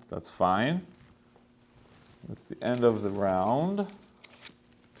 Like that. That's fine. That's the end of the round.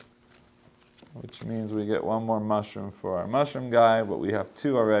 Which means we get 1 more mushroom for our mushroom guy, but we have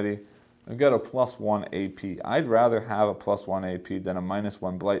 2 already. We've got a +1 AP. I'd rather have a +1 AP than a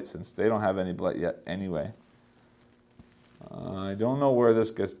 -1 blight, since they don't have any blight yet anyway. I don't know where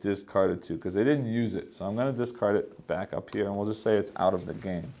this gets discarded to, because they didn't use it. So I'm going to discard it back up here, and we'll just say it's out of the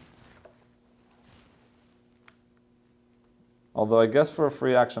game. Although I guess for a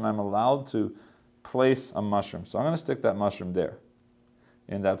free action, I'm allowed to place a mushroom. So I'm going to stick that mushroom there,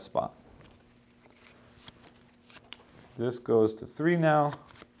 in that spot. This goes to 3 now.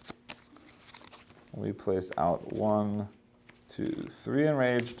 We place out 1, 2, 3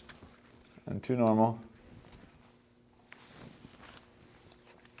 enraged, and 2 normal.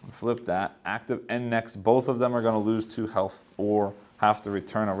 Flip that. Active and next. Both of them are going to lose 2 health or have to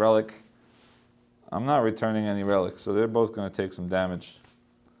return a relic. I'm not returning any relics, so they're both going to take some damage.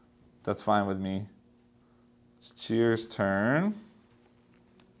 That's fine with me. It's Cheer's turn.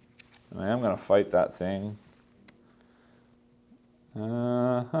 I am going to fight that thing.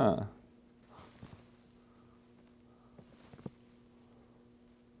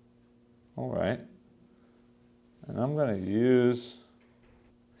 All right. And I'm going to use,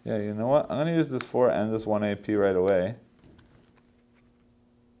 yeah, you know what? I'm going to use this 4 and this 1 AP right away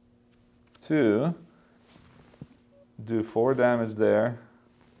to do 4 damage there.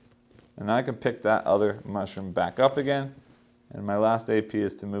 And I can pick that other mushroom back up again. And my last AP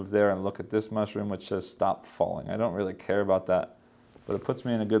is to move there and look at this mushroom, which says stop falling. I don't really care about that, but it puts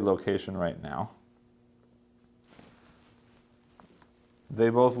me in a good location right now. They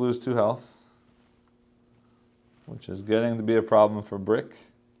both lose 2 health. which is getting to be a problem for brick.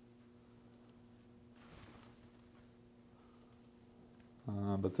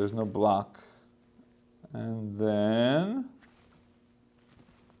 But there's no block. And then,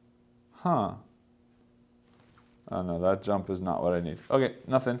 oh no, that jump is not what I need. Okay,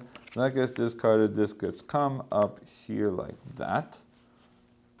 nothing. That gets discarded. This gets come up here like that.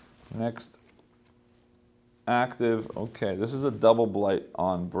 Next, active. Okay, this is a double blight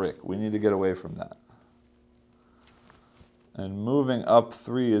on brick. We need to get away from that. And moving up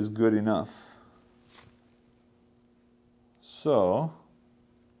 3 is good enough. So,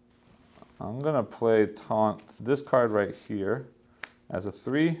 I'm going to play taunt this card right here as a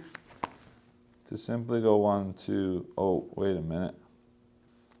 3 to simply go 1, 2. Oh, wait a minute.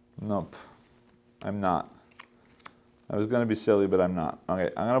 Nope, I'm not. I was going to be silly, but I'm not.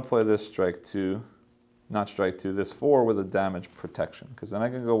 Okay, I'm going to play this strike 2, not strike 2, this 4 with a damage protection, because then I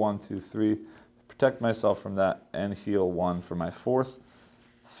can go 1, 2, 3, protect myself from that, and heal 1 for my 4th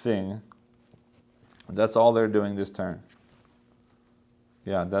thing. That's all they're doing this turn.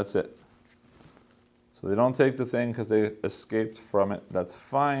 Yeah, that's it. So they don't take the thing because they escaped from it. That's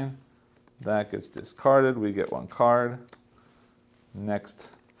fine. That gets discarded. We get 1 card.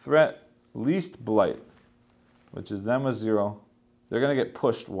 Next threat, least blight, which is them with 0. They're going to get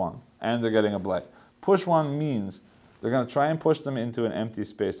pushed 1, and they're getting a blight. Push 1 means they're going to try and push them into an empty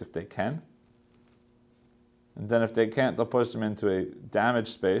space if they can. And then if they can't, they'll push them into a damaged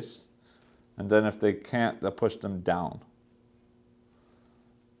space. And then if they can't, they'll push them down.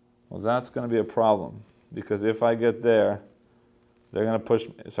 Well, that's going to be a problem, because if I get there, they're going to push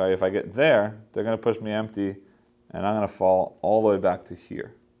me, sorry, if I get there, they're going to push me empty, and I'm going to fall all the way back to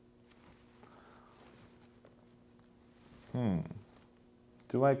here.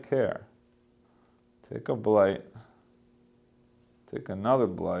 Do I care? Take a blight. Take another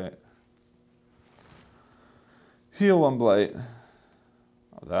blight. Heal 1 blight.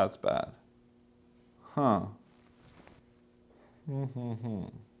 Oh, that's bad. Huh.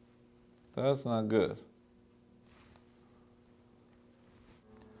 That's not good.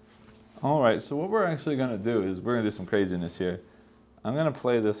 All right, so what we're actually going to do is we're going to do some craziness here. I'm going to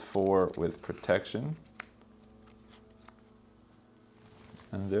play this 4 with protection.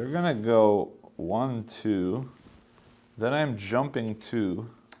 And they're going to go 1, 2. Then I'm jumping 2.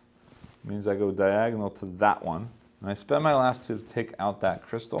 Means I go diagonal to that one. And I spend my last 2 to take out that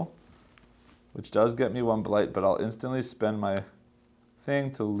crystal, which does get me 1 blight, but I'll instantly spend my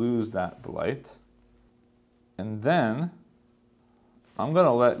thing to lose that blight. And then I'm going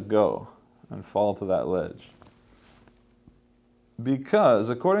to let go and fall to that ledge. Because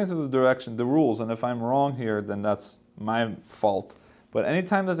according to the direction, the rules, and if I'm wrong here, then that's my fault. But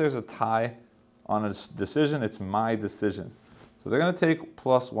anytime that there's a tie on a decision, it's my decision. So they're going to take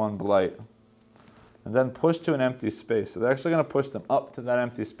 +1 blight and then push to an empty space. So they're actually going to push them up to that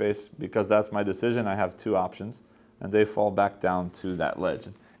empty space because that's my decision. I have 2 options, and they fall back down to that ledge.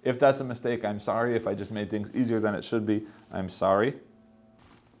 If that's a mistake, I'm sorry. If I just made things easier than it should be, I'm sorry.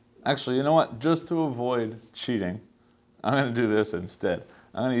 Actually, you know what? Just to avoid cheating, I'm going to do this instead.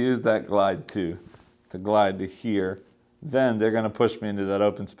 I'm going to use that glide 2 to glide to here. Then they're going to push me into that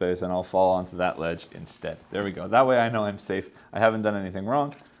open space, and I'll fall onto that ledge instead. There we go. That way I know I'm safe. I haven't done anything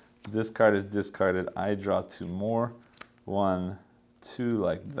wrong. This card is discarded. I draw 2 more. 1, 2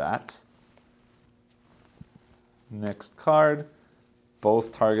 like that. Next card.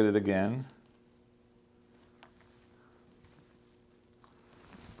 Both targeted again.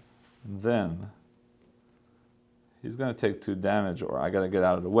 Then he's going to take 2 damage, or I got to get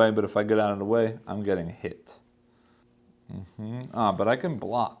out of the way. But if I get out of the way, I'm getting hit. But I can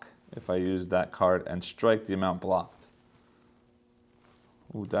block if I use that card and strike the amount blocked.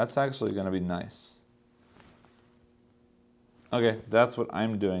 Ooh, that's actually going to be nice. Okay, that's what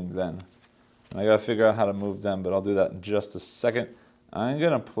I'm doing then. And I got to figure out how to move them, but I'll do that in just a second. I'm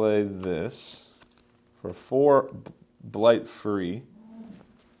going to play this for 4 blight free,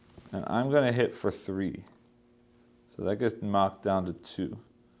 and I'm going to hit for 3. So that gets knocked down to 2.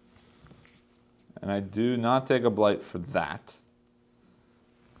 And I do not take a blight for that.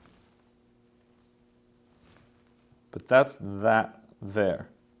 But that's that there.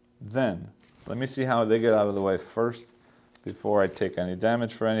 Then, let me see how they get out of the way first before I take any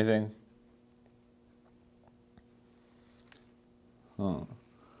damage for anything. I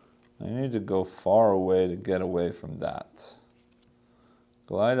need to go far away to get away from that.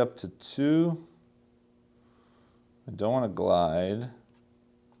 Glide up to 2. I don't want to glide.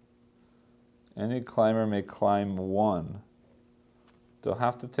 Any climber may climb 1. They'll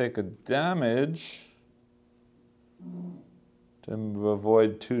have to take a damage to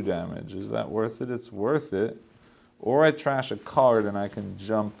avoid 2 damage. Is that worth it? It's worth it. Or I trash a card and I can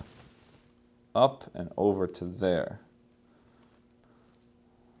jump up and over to there,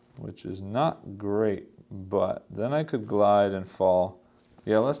 which is not great, but then I could glide and fall.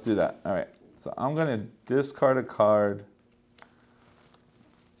 Yeah, let's do that. All right, so I'm going to discard a card.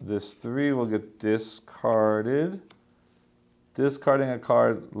 This 3 will get discarded. Discarding a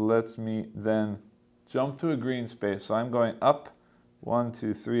card lets me then jump to a green space. So I'm going up 1,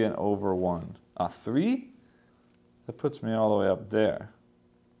 2, 3, and over 1. 3? That puts me all the way up there.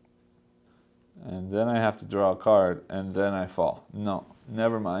 And then I have to draw a card, and then I fall. No,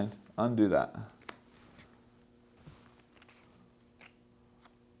 never mind. Undo that.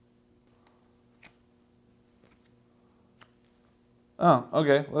 Oh,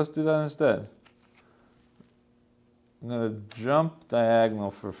 okay, let's do that instead. I'm going to jump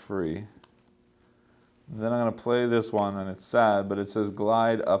diagonal for free. And then I'm going to play this one, and it's sad, but it says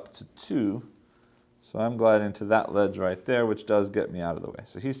glide up to 2. So I'm gliding to that ledge right there, which does get me out of the way.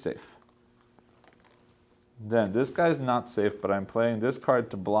 So he's safe. Then this guy's not safe, but I'm playing this card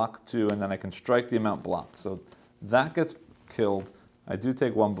to block 2, and then I can strike the amount blocked. So that gets killed. I do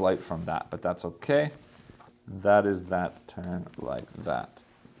take 1 blight from that, but that's okay. That is that turn like that.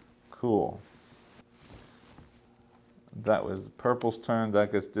 Cool. That was purple's turn.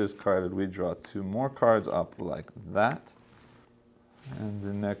 That gets discarded. We draw 2 more cards up like that. And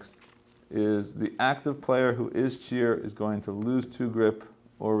the next is the active player who is cheer is going to lose 2 grip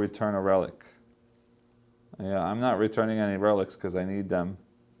or return a relic. Yeah, I'm not returning any relics because I need them.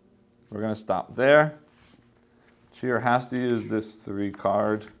 We're going to stop there. Cheer has to use this 3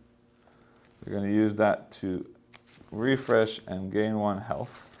 card. We're going to use that to refresh and gain 1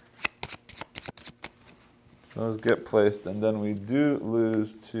 health. Those get placed, and then we do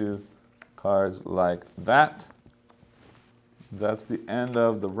lose 2 cards like that. That's the end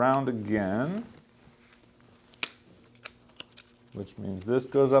of the round again, which means this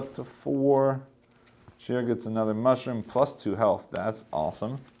goes up to 4. Cheer gets another mushroom plus 2 health. That's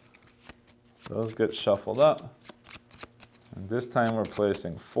awesome. Those get shuffled up. And this time we're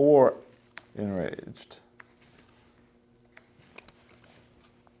placing 4 enraged.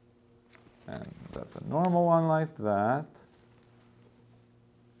 And that's a normal one like that.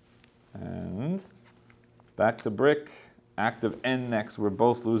 And back to brick. Active N next. We're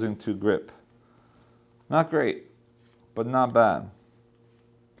both losing 2 grip. Not great, but not bad.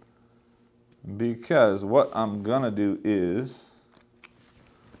 Because what I'm going to do is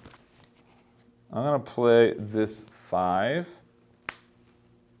I'm going to play this 5.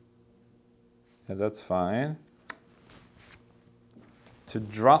 Yeah, that's fine. To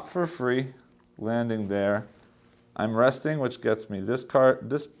drop for free, landing there. I'm resting, which gets me this card,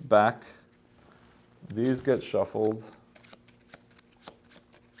 this back. These get shuffled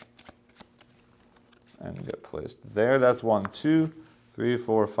and get placed there. That's 1, 2, 3,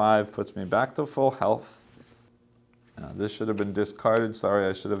 4, 5. Puts me back to full health. Now, this should have been discarded. Sorry,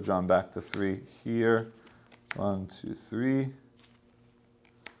 I should have drawn back to 3 here. 1, 2, 3.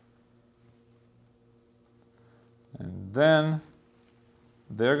 And then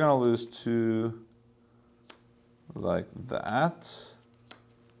they're going to lose 2 like that,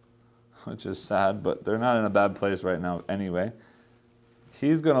 which is sad, but they're not in a bad place right now anyway.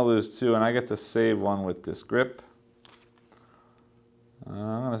 He's going to lose 2, and I get to save 1 with this grip. I'm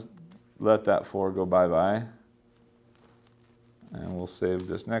going to let that 4 go bye-bye. And we'll save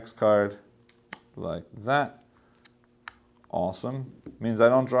this next card like that. Awesome. Means I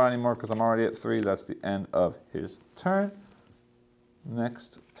don't draw anymore because I'm already at 3. That's the end of his turn.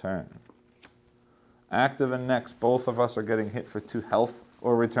 Next turn. Active and next. Both of us are getting hit for 2 health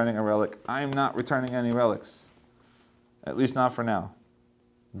or returning a relic. I'm not returning any relics. At least not for now.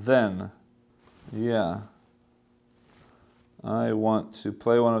 Then, yeah, I want to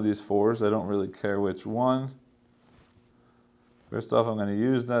play one of these 4s. I don't really care which one. First off, I'm going to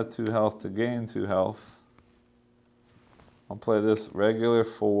use that 2 health to gain 2 health. I'll play this regular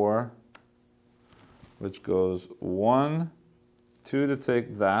 4, which goes 1, 2 to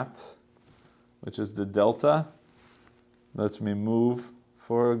take that, which is the delta. Lets me move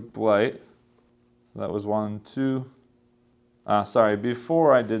for a blight. So that was 1, 2. Sorry,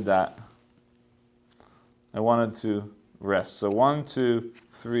 before I did that, I wanted to rest. So 1, 2,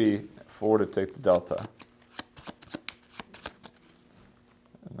 3, 4 to take the delta.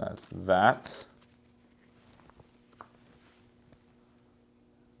 And that's that.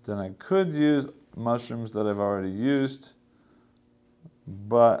 Then I could use mushrooms that I've already used,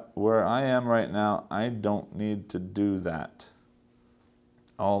 but where I am right now, I don't need to do that.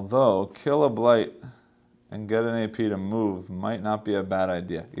 Although, kill a blight and get an AP to move might not be a bad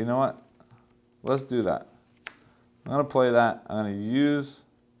idea. You know what? Let's do that. I'm going to play that. I'm going to use,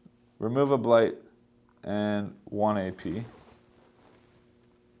 remove a blight and 1 AP.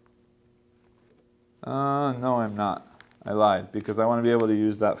 No, I'm not. I lied, because I want to be able to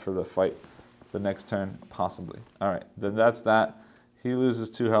use that for the fight the next turn, possibly. All right, then that's that. He loses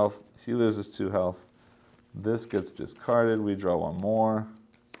 2 health. He loses 2 health. This gets discarded. We draw 1 more.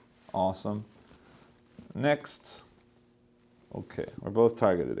 Awesome. Next. Okay, we're both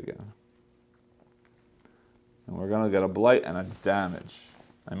targeted again. And we're going to get a blight and a damage.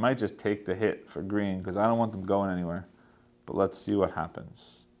 I might just take the hit for green because I don't want them going anywhere. But let's see what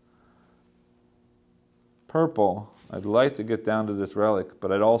happens. Purple, I'd like to get down to this relic, but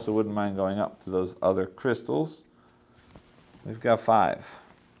I'd also wouldn't mind going up to those other crystals. We've got 5,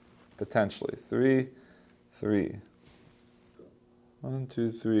 potentially. 3, 3. 1,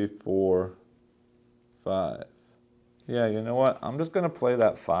 2, 3, 4, 5. Yeah, you know what? I'm just going to play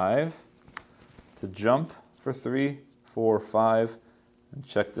that 5 to jump for 3, 4, 5, and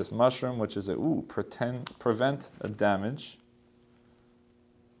check this mushroom, which is a, prevent a damage.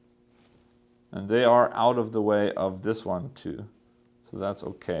 And they are out of the way of this one too, so that's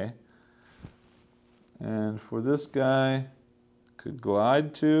okay. And for this guy, could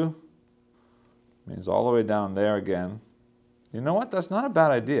glide to, means all the way down there again. You know what, that's not a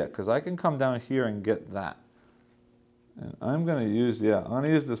bad idea, because I can come down here and get that. And I'm going to use, I'm going to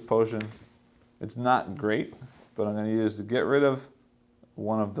use this potion. It's not great, but I'm going to use to get rid of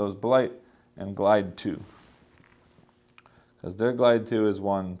one of those blight and glide 2. Because their glide 2 is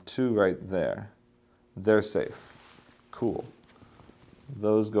 1, 2 right there. They're safe. Cool.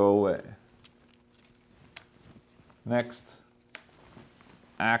 Those go away. Next,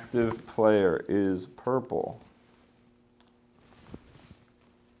 active player is purple.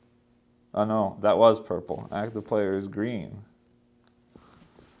 Oh no, that was purple. Active player is green.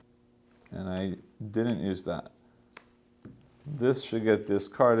 And I didn't use that. This should get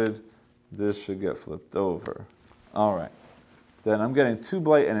discarded. This should get flipped over. All right. Then I'm getting 2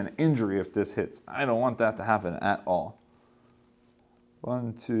 blight and an injury if this hits. I don't want that to happen at all.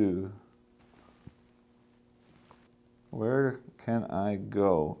 1, 2. Where can I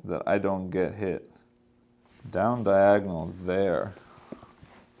go that I don't get hit? Down diagonal there.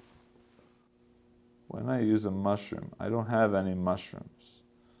 When I use a mushroom, I don't have any mushrooms.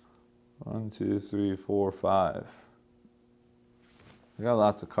 1, 2, 3, 4, 5. I got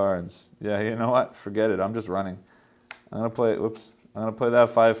lots of cards. Yeah, you know what? Forget it. I'm just running. I'm going to play, I'm going to play that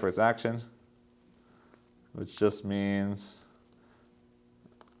 5 for its action, which just means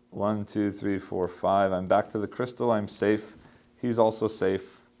 1, 2, 3, 4, 5. I'm back to the crystal. I'm safe. He's also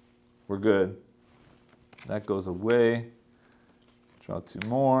safe. We're good. That goes away. Draw 2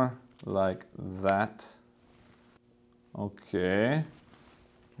 more, like that. Okay.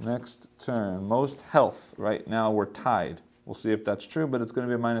 Next turn. Most health. Right now we're tied. We'll see if that's true, but it's going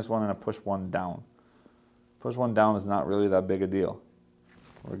to be a -1 and a push 1 down. Push 1 down is not really that big a deal.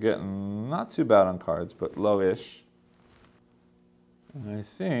 We're getting not too bad on cards, but low-ish. And I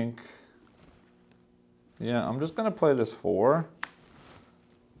think, I'm just going to play this 4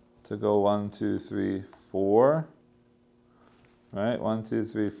 to go 1, 2, 3, 4. Right, 1, 2,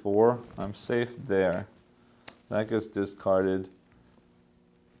 3, 4. I'm safe there. That gets discarded.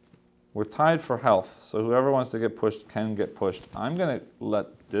 We're tied for health, so whoever wants to get pushed can get pushed. I'm going to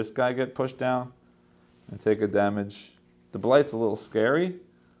let this guy get pushed down and take a damage. The blight's a little scary,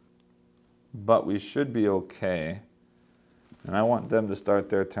 but we should be okay. And I want them to start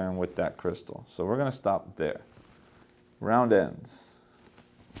their turn with that crystal. So we're going to stop there. Round ends.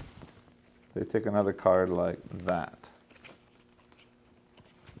 They take another card like that.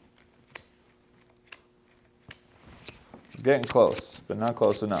 Getting close, but not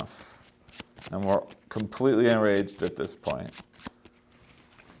close enough. And we're completely enraged at this point.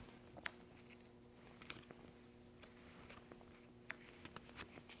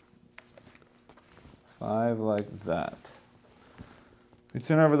 Five like that. We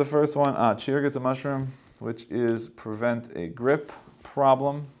turn over the first one. Cheer gets a mushroom, which is prevent a grip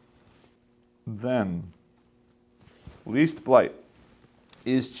problem. Then, least blight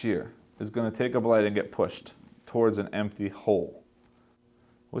is cheer. Is going to take a blight and get pushed towards an empty hole,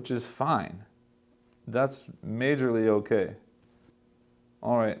 which is fine. That's majorly okay.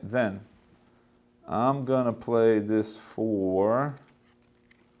 All right, then I'm going to play this 4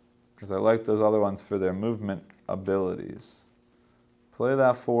 because I like those other ones for their movement abilities. Play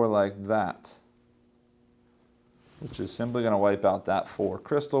that 4 like that, which is simply going to wipe out that 4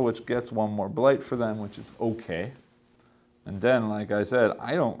 crystal, which gets 1 more blight for them, which is okay. And then, like I said,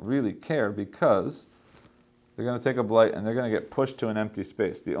 I don't really care because They're going to take a blight and they're going to get pushed to an empty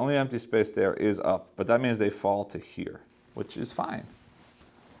space. The only empty space there is up, but that means they fall to here, which is fine.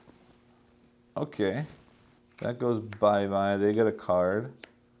 Okay, that goes bye-bye. They get a card.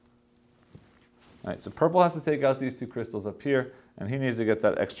 All right, so purple has to take out these two crystals up here, and he needs to get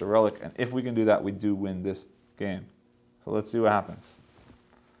that extra relic, and if we can do that, we do win this game. So let's see what happens.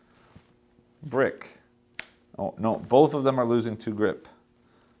 Brick. Oh, no, both of them are losing 2 grip.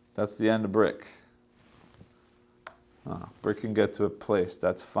 That's the end of brick. Brick can get to a place.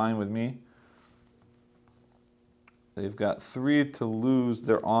 That's fine with me. They've got 3 to lose.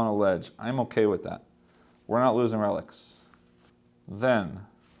 They're on a ledge. I'm okay with that. We're not losing relics. Then,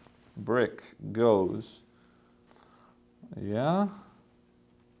 brick goes. Yeah?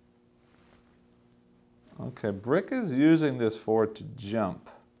 Okay, brick is using this forward to jump.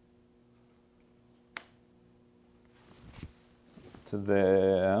 To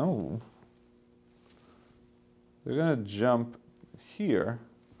there. Oh. They're going to jump here.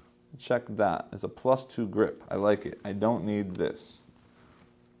 Check that. It's a +2 grip. I like it. I don't need this.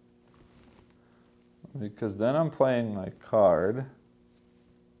 Because then I'm playing my card.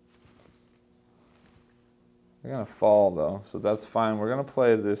 They're going to fall though, so that's fine. We're going to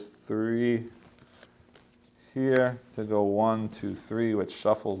play this 3 here to go 1, 2, 3, which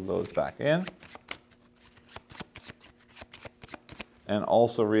shuffles those back in. And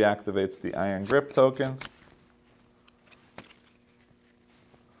also reactivates the Iron Grip token.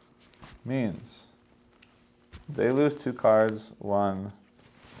 Means they lose 2 cards, 1,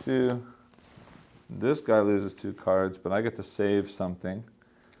 2. This guy loses 2 cards, but I get to save something.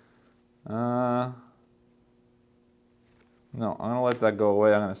 No, I'm going to let that go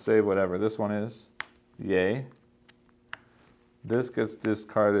away. I'm going to save whatever this one is. Yay. This gets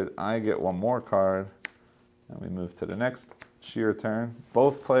discarded. I get 1 more card. And we move to the next sheer turn.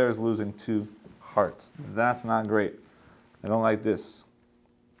 Both players losing 2 hearts. That's not great. I don't like this.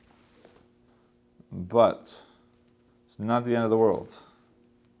 But it's not the end of the world.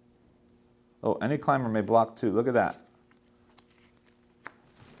 Oh, any climber may block 2. Look at that.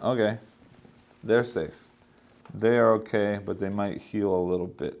 Okay. They're safe. They are okay, but they might heal a little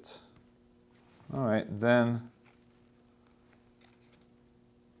bit. All right, then.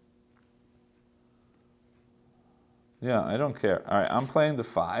 Yeah, I don't care. All right, I'm playing the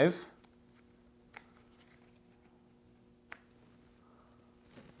 5.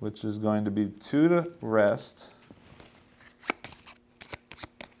 Which is going to be 2 to rest.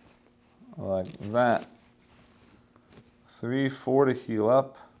 Like that. 3, 4 to heal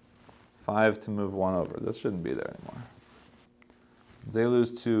up. 5 to move 1 over. This shouldn't be there anymore. They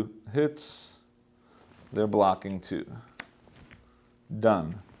lose 2 hits. They're blocking 2.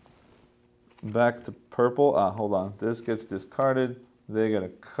 Done. Back to purple. Hold on. This gets discarded. They get a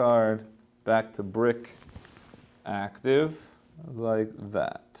card. Back to brick. Active. Like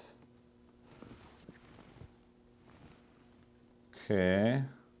that. Okay.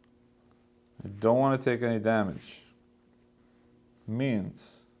 I don't want to take any damage.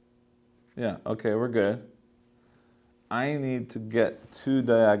 Means. Yeah, okay, we're good. I need to get 2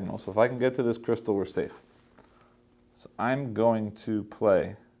 diagonals. So if I can get to this crystal, we're safe. So I'm going to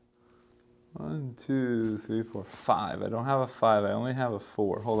play 1, 2, 3, 4, 5. I don't have a 5, I only have a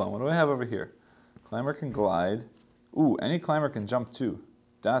 4. Hold on, what do I have over here? Climber can glide. Ooh, any climber can jump too.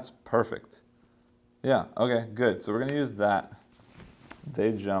 That's perfect. Yeah, okay, good. So we're gonna use that.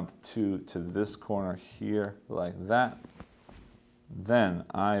 They jump 2 to this corner here, like that. Then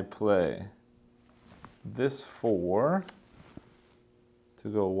I play this 4 to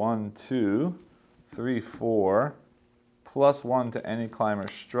go 1, 2, 3, 4, +1 to any climber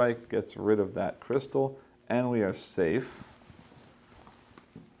strike, gets rid of that crystal, and we are safe.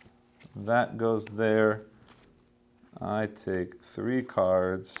 That goes there. I take 3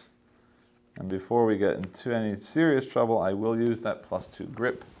 cards, and before we get into any serious trouble, I will use that +2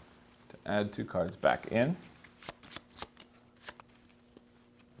 grip to add 2 cards back in.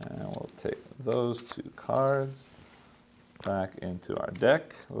 And we'll take those 2 cards back into our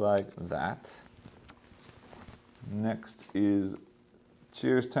deck, like that. Next is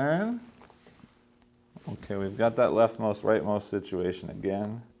Cheer's turn. Okay, we've got that leftmost, rightmost situation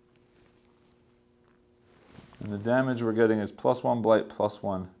again. And the damage we're getting is +1 blight,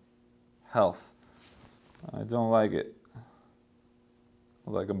 +1 health. I don't like it.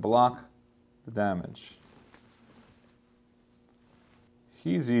 Well, I can block the damage.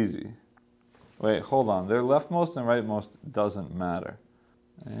 He's easy. Wait, hold on. Their leftmost and rightmost doesn't matter.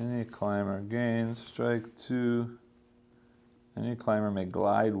 Any climber gains strike 2. Any climber may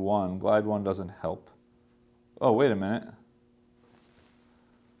glide 1. Glide 1 doesn't help. Oh, wait a minute.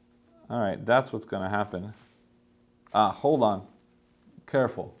 All right, that's what's going to happen. Hold on.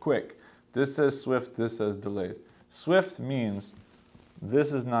 Careful, quick. This says swift, this says delayed. Swift means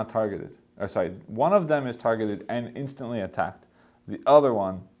this is not targeted. Or sorry, one of them is targeted and instantly attacked. The other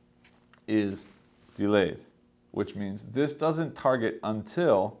one is delayed, which means this doesn't target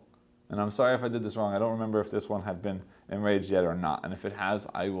until, and I'm sorry if I did this wrong, I don't remember if this one had been enraged yet or not, and if it has,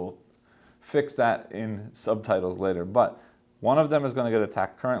 I will fix that in subtitles later, but one of them is going to get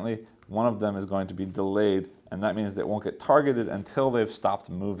attacked currently, one of them is going to be delayed, and that means that it won't get targeted until they've stopped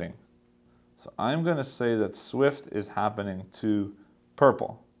moving. So I'm going to say that swift is happening to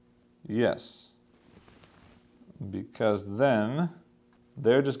purple. Yes. Because then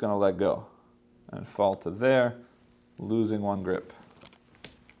they're just going to let go and fall to there, losing one grip.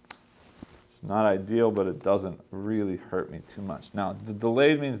 It's not ideal, but it doesn't really hurt me too much. Now, the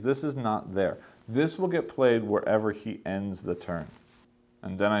delayed means this is not there. This will get played wherever he ends the turn.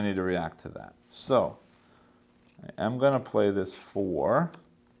 And then I need to react to that. So, I am going to play this 4.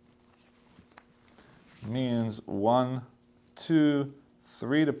 Means 1, 2,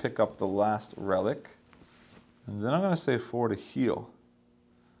 3 to pick up the last relic. And then I'm going to say 4 to heal.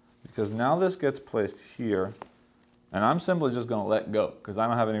 Because now this gets placed here, and I'm simply just going to let go, because I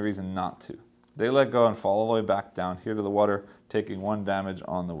don't have any reason not to. They let go and fall all the way back down here to the water, taking 1 damage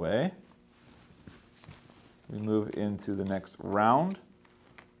on the way. We move into the next round,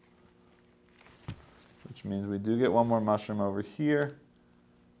 which means we do get 1 more mushroom over here,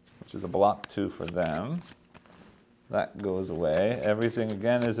 which is a block 2 for them. That goes away. Everything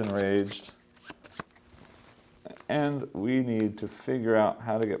again is enraged. And we need to figure out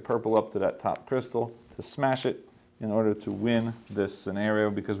how to get purple up to that top crystal to smash it in order to win this scenario,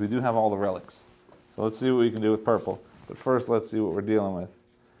 because we do have all the relics. So let's see what we can do with purple. But first, let's see what we're dealing with.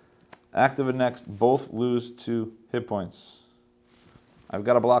 Active and next both lose 2 hit points. I've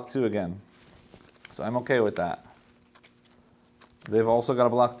got a block 2 again, so I'm okay with that. They've also got a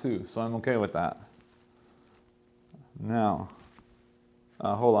block 2, so I'm okay with that. Now,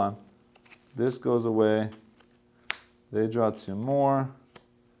 hold on. This goes away. They draw 2 more.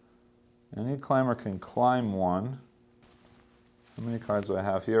 Any climber can climb 1. How many cards do I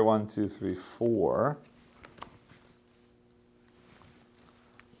have here? 1, 2, 3, 4.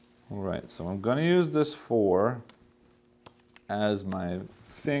 All right, so I'm going to use this 4 as my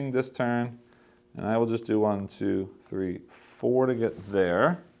thing this turn. And I will just do 1, 2, 3, 4 to get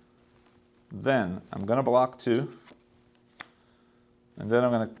there. Then I'm going to block 2. And then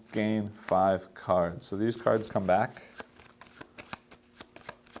I'm going to gain 5 cards. So these cards come back.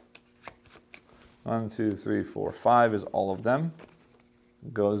 1, 2, 3, 4, 5 is all of them.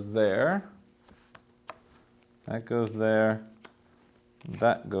 Goes there. That goes there.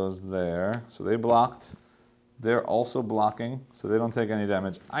 That goes there. So they blocked. They're also blocking, so they don't take any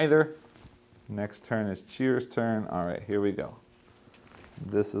damage either. Next turn is Cheer's turn. All right, here we go.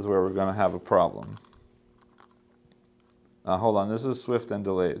 This is where we're going to have a problem. Hold on, this is swift and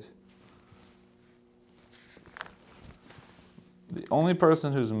delayed. The only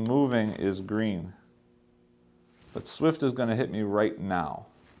person who's moving is green. But swift is going to hit me right now.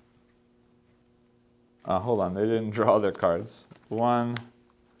 Hold on, they didn't draw their cards. 1,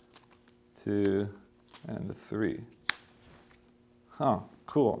 2, and 3. Huh,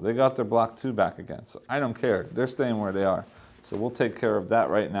 cool. They got their block 2 back again. So I don't care. They're staying where they are. So we'll take care of that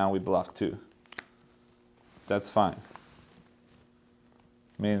right now. We block 2. That's fine.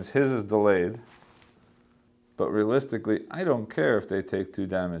 Means his is delayed. But realistically, I don't care if they take 2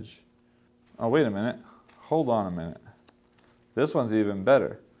 damage. Oh, wait a minute. Hold on a minute. This one's even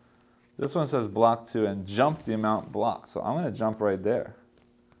better. This one says block 2 and jump the amount blocked. So I'm going to jump right there.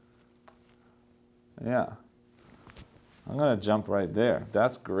 Yeah. I'm going to jump right there.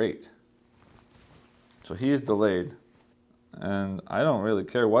 That's great. So he's delayed. And I don't really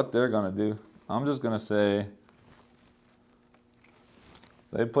care what they're going to do. I'm just going to say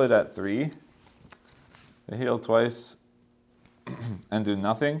they played at 3. They heal twice and do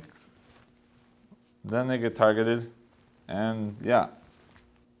nothing. Then they get targeted. And yeah.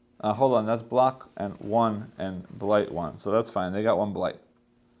 Hold on, that's block and 1 and blight 1. So that's fine. They got 1 blight.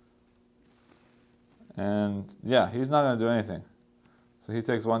 And yeah, he's not going to do anything. So he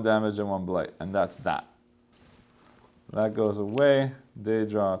takes 1 damage and 1 blight. And that's that. That goes away. They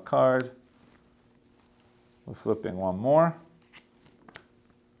draw a card. We're flipping 1 more.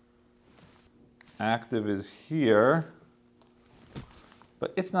 Active is here.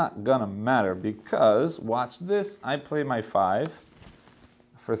 But it's not going to matter because, watch this, I play my 5.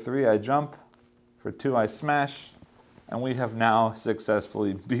 For 3 I jump. For 2 I smash. And we have now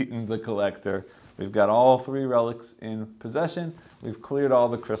successfully beaten the collector. We've got all 3 relics in possession. We've cleared all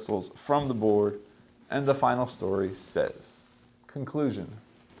the crystals from the board. And the final story says, conclusion.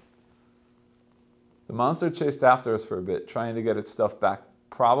 The monster chased after us for a bit, trying to get its stuff back.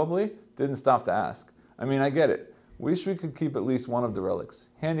 Probably didn't stop to ask. I mean, I get it. Wish we could keep at least one of the relics.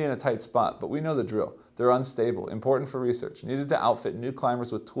 Handy in a tight spot, but we know the drill. They're unstable, important for research. Needed to outfit new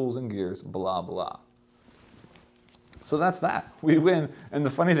climbers with tools and gears, blah, blah. So that's that. We win. And the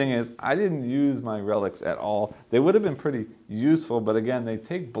funny thing is, I didn't use my relics at all. They would have been pretty useful, but again, they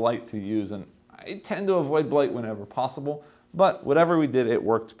take blight to use, and I tend to avoid blight whenever possible. But whatever we did, it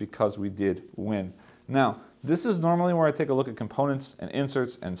worked because we did win. Now, this is normally where I take a look at components and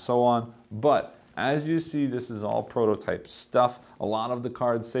inserts and so on, but as you see, this is all prototype stuff. A lot of the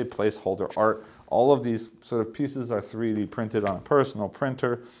cards say placeholder art. All of these sort of pieces are 3D printed on a personal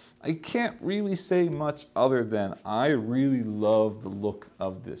printer. I can't really say much other than I really love the look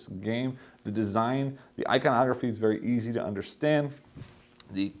of this game. The design, the iconography is very easy to understand.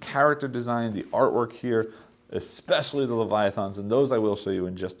 The character design, the artwork here, especially the Leviathans, and those I will show you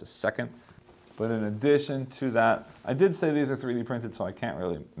in just a second. But in addition to that, I did say these are 3D printed, so I can't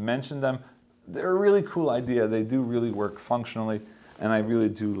really mention them. They're a really cool idea. They do really work functionally, and I really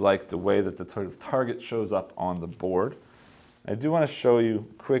do like the way that the sort of target shows up on the board. I do want to show you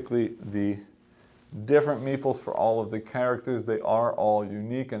quickly the different meeples for all of the characters. They are all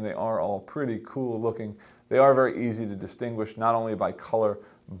unique, and they are all pretty cool looking. They are very easy to distinguish, not only by color,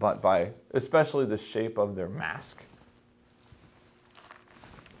 but by especially the shape of their mask.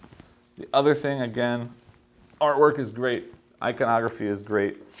 The other thing, again, artwork is great, iconography is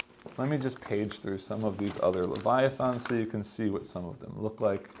great. Let me just page through some of these other Leviathans so you can see what some of them look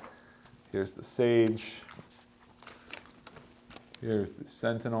like. Here's the Sage. Here's the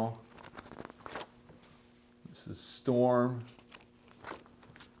Sentinel. This is Storm.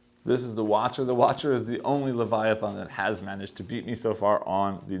 This is the Watcher. The Watcher is the only Leviathan that has managed to beat me so far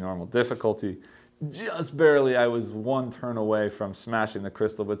on the normal difficulty. Just barely, I was one turn away from smashing the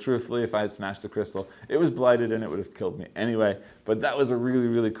crystal, but truthfully, if I had smashed the crystal, it was blighted and it would have killed me anyway. But that was a really,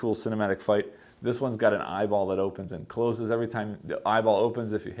 really cool cinematic fight. This one's got an eyeball that opens and closes. Every time the eyeball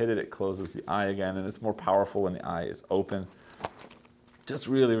opens, if you hit it, it closes the eye again, and it's more powerful when the eye is open. Just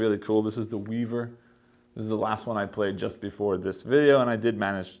really, really cool. This is the Weaver. This is the last one I played just before this video, and I did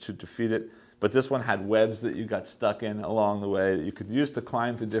manage to defeat it. But this one had webs that you got stuck in along the way that you could use to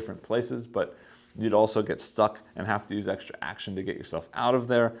climb to different places, but you'd also get stuck and have to use extra action to get yourself out of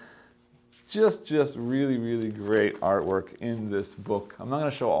there. Just really, really great artwork in this book. I'm not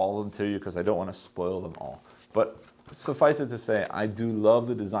going to show all of them to you because I don't want to spoil them all. But suffice it to say, I do love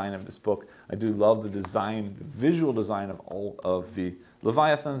the design of this book. I do love the design, the visual design of all of the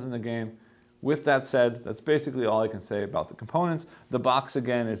Leviathans in the game. With that said, that's basically all I can say about the components. The box,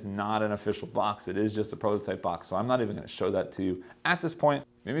 again, is not an official box. It is just a prototype box, so I'm not even going to show that to you at this point.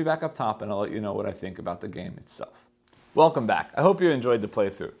 Maybe back up top, and I'll let you know what I think about the game itself. Welcome back. I hope you enjoyed the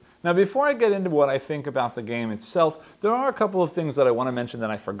playthrough. Now, before I get into what I think about the game itself, there are a couple of things that I want to mention that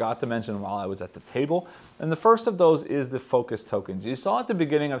I forgot to mention while I was at the table. And the first of those is the focus tokens. You saw at the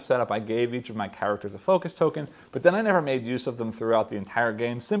beginning of setup, I gave each of my characters a focus token, but then I never made use of them throughout the entire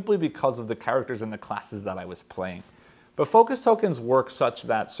game simply because of the characters and the classes that I was playing. But focus tokens work such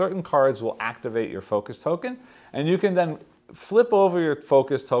that certain cards will activate your focus token, and you can then flip over your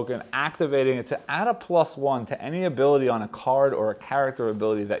focus token, activating it to add a +1 to any ability on a card or a character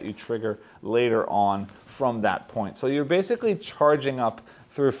ability that you trigger later on from that point. So you're basically charging up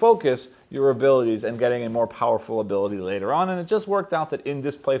through focus your abilities and getting a more powerful ability later on. And it just worked out that in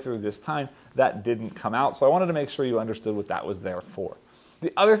this playthrough this time, that didn't come out. So I wanted to make sure you understood what that was there for.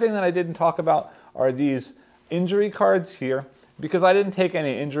 The other thing that I didn't talk about are these injury cards here. Because I didn't take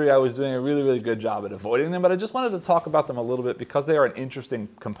any injury, I was doing a really, really good job at avoiding them, but I just wanted to talk about them a little bit because they are an interesting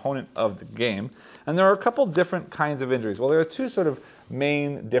component of the game. And there are a couple different kinds of injuries. Well, there are two sort of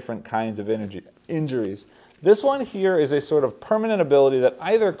main different kinds of injuries. This one here is a sort of permanent ability that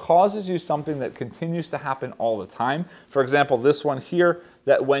either causes you something that continues to happen all the time. For example, this one here,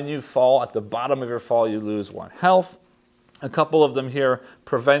 that when you fall, at the bottom of your fall, you lose 1 health. A couple of them here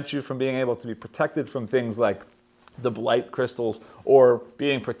prevent you from being able to be protected from things like the blight crystals or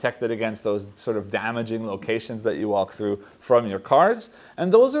being protected against those sort of damaging locations that you walk through from your cards.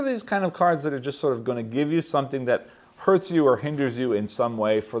 And those are these kind of cards that are just sort of going to give you something that hurts you or hinders you in some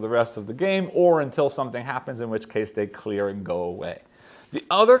way for the rest of the game, or until something happens, in which case they clear and go away. The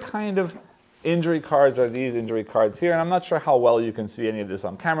other kind of injury cards are these injury cards here, and I'm not sure how well you can see any of this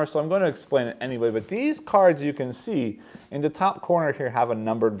on camera, so I'm going to explain it anyway. But these cards you can see in the top corner here have a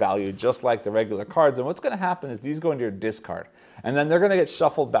numbered value just like the regular cards, and what's going to happen is these go into your discard. And then they're going to get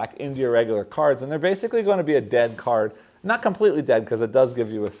shuffled back into your regular cards, and they're basically going to be a dead card. Not completely dead, because it does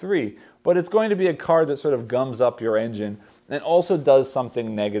give you a 3, but it's going to be a card that sort of gums up your engine and also does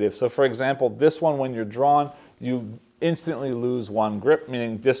something negative. So for example, this one, when you're drawn, you instantly lose 1 grip,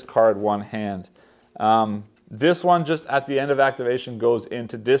 meaning discard 1 hand. This one, just at the end of activation, goes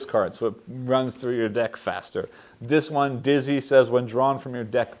into discard, so it runs through your deck faster. This one, dizzy, says when drawn from your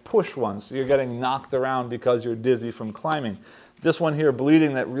deck, push 1, so you're getting knocked around because you're dizzy from climbing. This one here,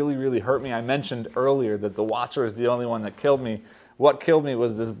 bleeding, that really, really hurt me. I mentioned earlier that the Watcher is the only one that killed me. What killed me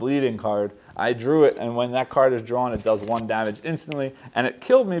was this bleeding card. I drew it, and when that card is drawn, it does 1 damage instantly, and it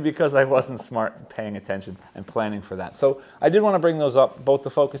killed me because I wasn't smart paying attention and planning for that. So I did want to bring those up, both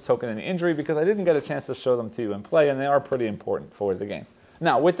the focus token and the injury, because I didn't get a chance to show them to you in play, and they are pretty important for the game.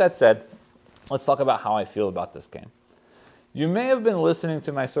 Now, with that said, let's talk about how I feel about this game. You may have been listening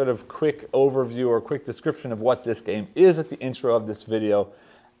to my sort of quick overview or quick description of what this game is at the intro of this video,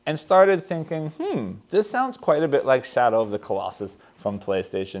 and started thinking, this sounds quite a bit like Shadow of the Colossus from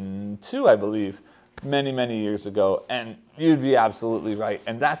PlayStation 2, I believe, many, many years ago, and you'd be absolutely right.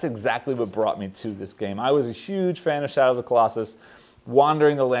 And that's exactly what brought me to this game. I was a huge fan of Shadow of the Colossus,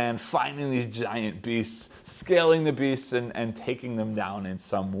 wandering the land, finding these giant beasts, scaling the beasts, and taking them down in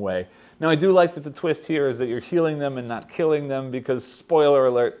some way. Now, I do like that the twist here is that you're healing them and not killing them, because, spoiler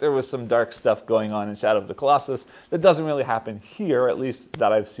alert, there was some dark stuff going on in Shadow of the Colossus that doesn't really happen here, at least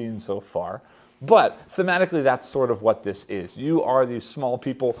that I've seen so far. But thematically, that's sort of what this is. You are these small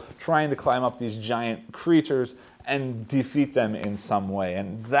people trying to climb up these giant creatures and defeat them in some way.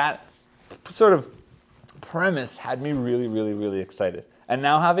 And that sort of premise had me really, really, really excited. And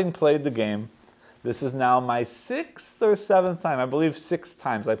now, having played the game, this is now my 6th or 7th time. I believe 6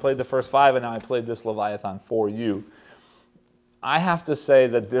 times. I played the first 5, and now I played this Leviathan for you. I have to say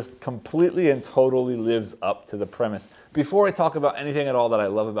that this completely and totally lives up to the premise. Before I talk about anything at all that I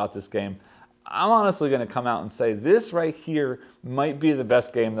love about this game, I'm honestly going to come out and say this right here might be the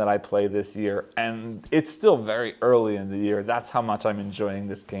best game that I play this year, and it's still very early in the year. That's how much I'm enjoying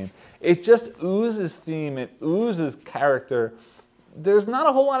this game. It just oozes theme, it oozes character. There's not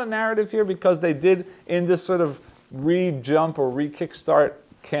a whole lot of narrative here, because they did, in this sort of re-jump or re-kickstart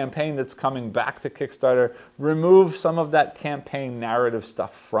campaign that's coming back to Kickstarter, remove some of that campaign narrative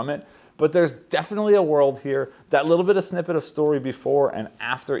stuff from it. But there's definitely a world here. That little bit of snippet of story before and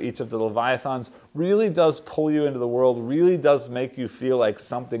after each of the Leviathans really does pull you into the world, really does make you feel like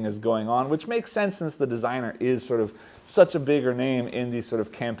something is going on, which makes sense since the designer is sort of such a bigger name in the sort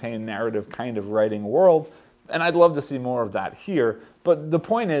of campaign narrative kind of writing world. And I'd love to see more of that here. But the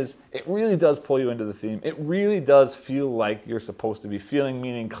point is, it really does pull you into the theme. It really does feel like you're supposed to be feeling,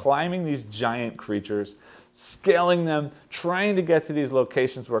 meaning climbing these giant creatures, scaling them, trying to get to these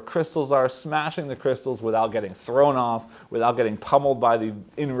locations where crystals are, smashing the crystals without getting thrown off, without getting pummeled by the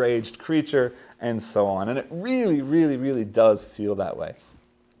enraged creature, and so on. And it really, really, really does feel that way.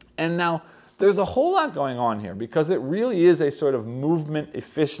 And now, there's a whole lot going on here, because it really is a sort of movement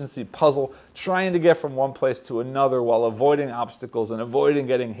efficiency puzzle, trying to get from one place to another while avoiding obstacles and avoiding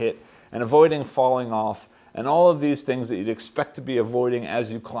getting hit and avoiding falling off, and all of these things that you'd expect to be avoiding as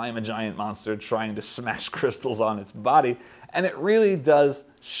you climb a giant monster trying to smash crystals on its body. And it really does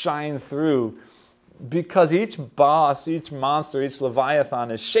shine through, because each boss, each monster, each Leviathan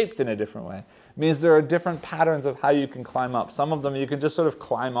is shaped in a different way. It means there are different patterns of how you can climb up. Some of them you can just sort of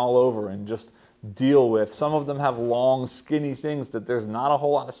climb all over and just deal with. Some of them have long, skinny things that there's not a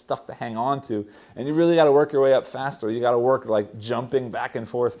whole lot of stuff to hang on to, and you really got to work your way up faster. You got to work like jumping back and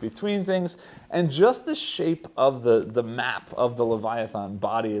forth between things, and just the shape of the map of the Leviathan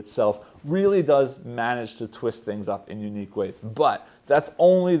body itself really does manage to twist things up in unique ways. But that's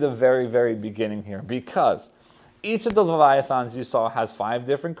only the very, very beginning here, because each of the Leviathans you saw has 5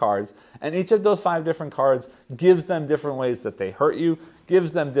 different cards, and each of those 5 different cards gives them different ways that they hurt you,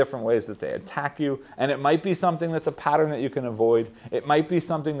 gives them different ways that they attack you, and it might be something that's a pattern that you can avoid. It might be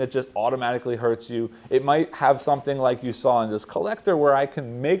something that just automatically hurts you. It might have something like you saw in this collector, where I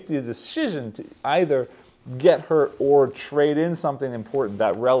can make the decision to either get hurt or trade in something important,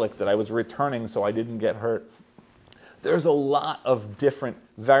 that relic that I was returning so I didn't get hurt. There's a lot of different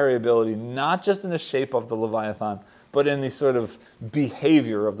variability, not just in the shape of the Leviathan, but in the sort of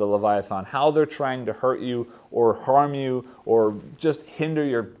behavior of the Leviathan, how they're trying to hurt you or harm you or just hinder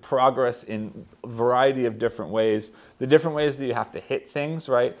your progress in a variety of different ways. The different ways that you have to hit things,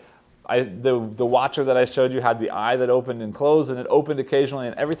 right? The watcher that I showed you had the eye that opened and closed, and it opened occasionally,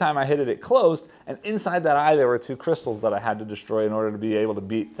 and every time I hit it, it closed, and inside that eye there were 2 crystals that I had to destroy in order to be able to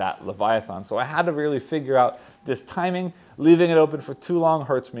beat that Leviathan. So I had to really figure out this timing. Leaving it open for too long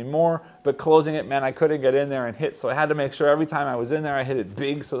hurts me more, but closing it meant I couldn't get in there and hit, so I had to make sure every time I was in there I hit it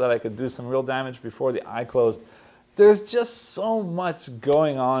big so that I could do some real damage before the eye closed. There's just so much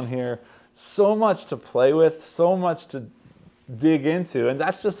going on here, so much to play with, so much to dig into, and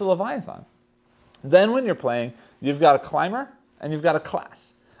that's just the Leviathan. Then when you're playing, you've got a climber and you've got a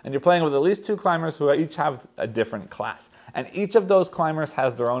class. And you're playing with at least 2 climbers who each have a different class. And each of those climbers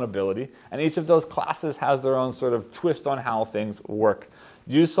has their own ability, and each of those classes has their own sort of twist on how things work.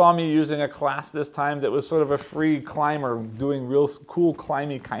 You saw me using a class this time that was sort of a free climber doing real cool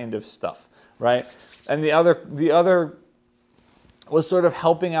climby kind of stuff, right? And the other was sort of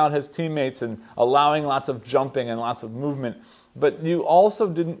helping out his teammates and allowing lots of jumping and lots of movement. But you also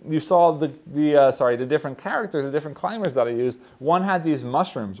saw the different characters, the different climbers that I used. One had these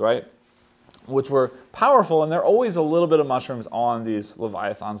mushrooms, right? Which were powerful, and there are always a little bit of mushrooms on these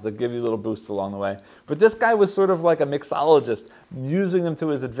Leviathans that give you little boosts along the way. But this guy was sort of like a mixologist, using them to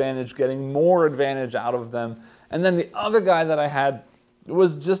his advantage, getting more advantage out of them. And then the other guy that I had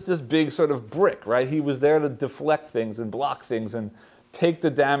was just this big sort of brick, right? He was there to deflect things and block things and take the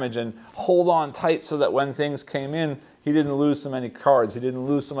damage and hold on tight so that when things came in, he didn't lose so many cards, he didn't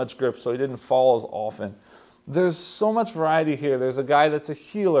lose so much grip, so he didn't fall as often. There's so much variety here. There's a guy that's a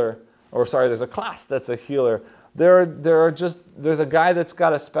healer, or sorry, there's a class that's a healer. There's a guy that's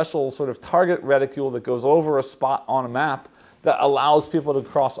got a special sort of target reticule that goes over a spot on a map that allows people to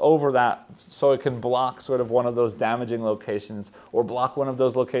cross over that so it can block sort of one of those damaging locations or block one of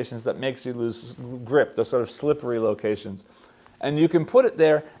those locations that makes you lose grip, the sort of slippery locations. And you can put it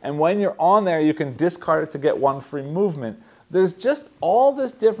there, and when you're on there, you can discard it to get 1 free movement. There's just all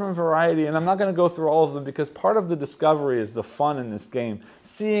this different variety, and I'm not going to go through all of them because part of the discovery is the fun in this game.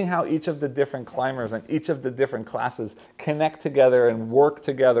 Seeing how each of the different climbers and each of the different classes connect together and work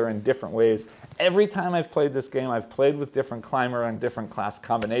together in different ways. Every time I've played this game, I've played with different climber and different class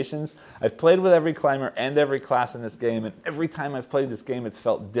combinations. I've played with every climber and every class in this game, and every time I've played this game, it's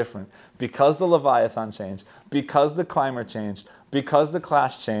felt different. Because the Leviathan changed, because the climber changed, because the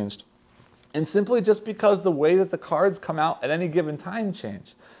class changed, and simply just because the way that the cards come out at any given time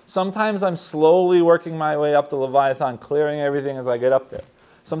change. Sometimes I'm slowly working my way up the Leviathan, clearing everything as I get up there.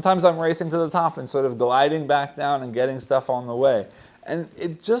 Sometimes I'm racing to the top and sort of gliding back down and getting stuff on the way. And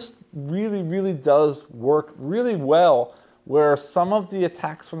it just really, really does work really well, where some of the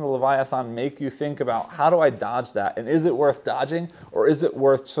attacks from the Leviathan make you think about, how do I dodge that? And is it worth dodging, or is it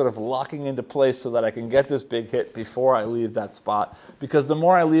worth sort of locking into place so that I can get this big hit before I leave that spot? Because the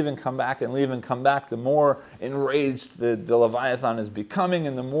more I leave and come back and leave and come back, the more enraged the Leviathan is becoming,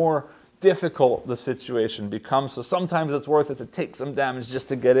 and the more difficult the situation becomes. So sometimes it's worth it to take some damage just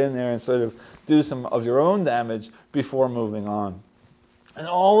to get in there and sort of do some of your own damage before moving on. And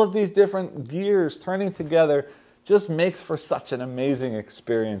all of these different gears turning together just makes for such an amazing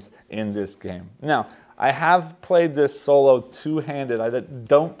experience in this game. Now, I have played this solo two-handed. I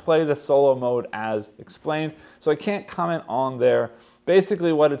don't play the solo mode as explained, so I can't comment on there.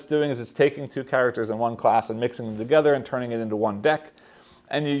 Basically what it's doing is it's taking 2 characters in one class and mixing them together and turning it into one deck.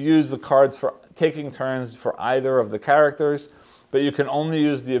 And you use the cards for taking turns for either of the characters, but you can only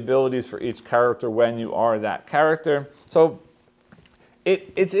use the abilities for each character when you are that character. So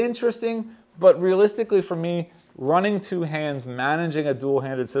it's interesting, but realistically for me, running 2 hands, managing a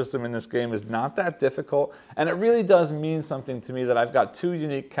dual-handed system in this game is not that difficult, and it really does mean something to me that I've got 2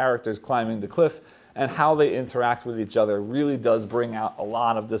 unique characters climbing the cliff, and how they interact with each other really does bring out a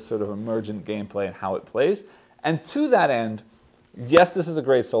lot of this sort of emergent gameplay and how it plays. And to that end, yes, this is a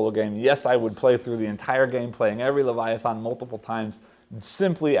great solo game. Yes, I would play through the entire game, playing every Leviathan multiple times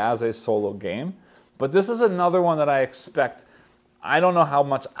simply as a solo game. But this is another one that I expect. I don't know how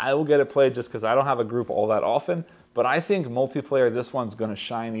much I will get it played just because I don't have a group all that often, but I think multiplayer, this one's going to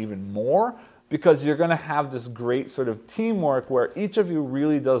shine even more, because you're going to have this great sort of teamwork where each of you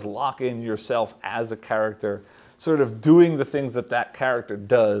really does lock in yourself as a character, sort of doing the things that that character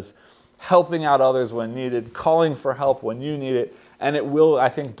does, helping out others when needed, calling for help when you need it, and it will, I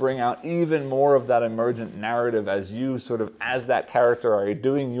think, bring out even more of that emergent narrative as you sort of, as that character, are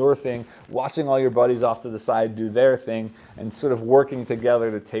doing your thing, watching all your buddies off to the side do their thing, and sort of working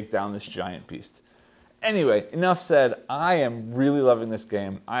together to take down this giant beast. Anyway, enough said. I am really loving this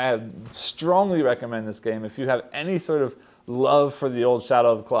game. I strongly recommend this game. If you have any sort of love for the old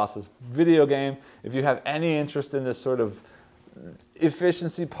Shadow of the Colossus video game, if you have any interest in this sort of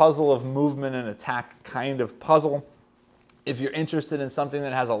efficiency puzzle of movement and attack kind of puzzle, If you're interested in something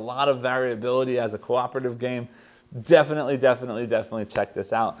that has a lot of variability as a cooperative game, definitely check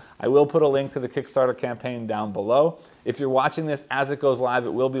this out. I will put a link to the Kickstarter campaign down below. If you're watching this as it goes live,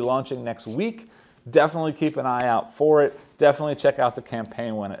 it will be launching next week. Definitely keep an eye out for it. Definitely check out the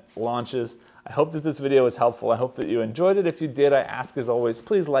campaign when it launches. I hope that this video was helpful. I hope that you enjoyed it. If you did, I ask as always,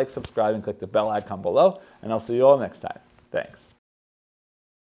 please like, subscribe, and click the bell icon below, and I'll see you all next time. Thanks.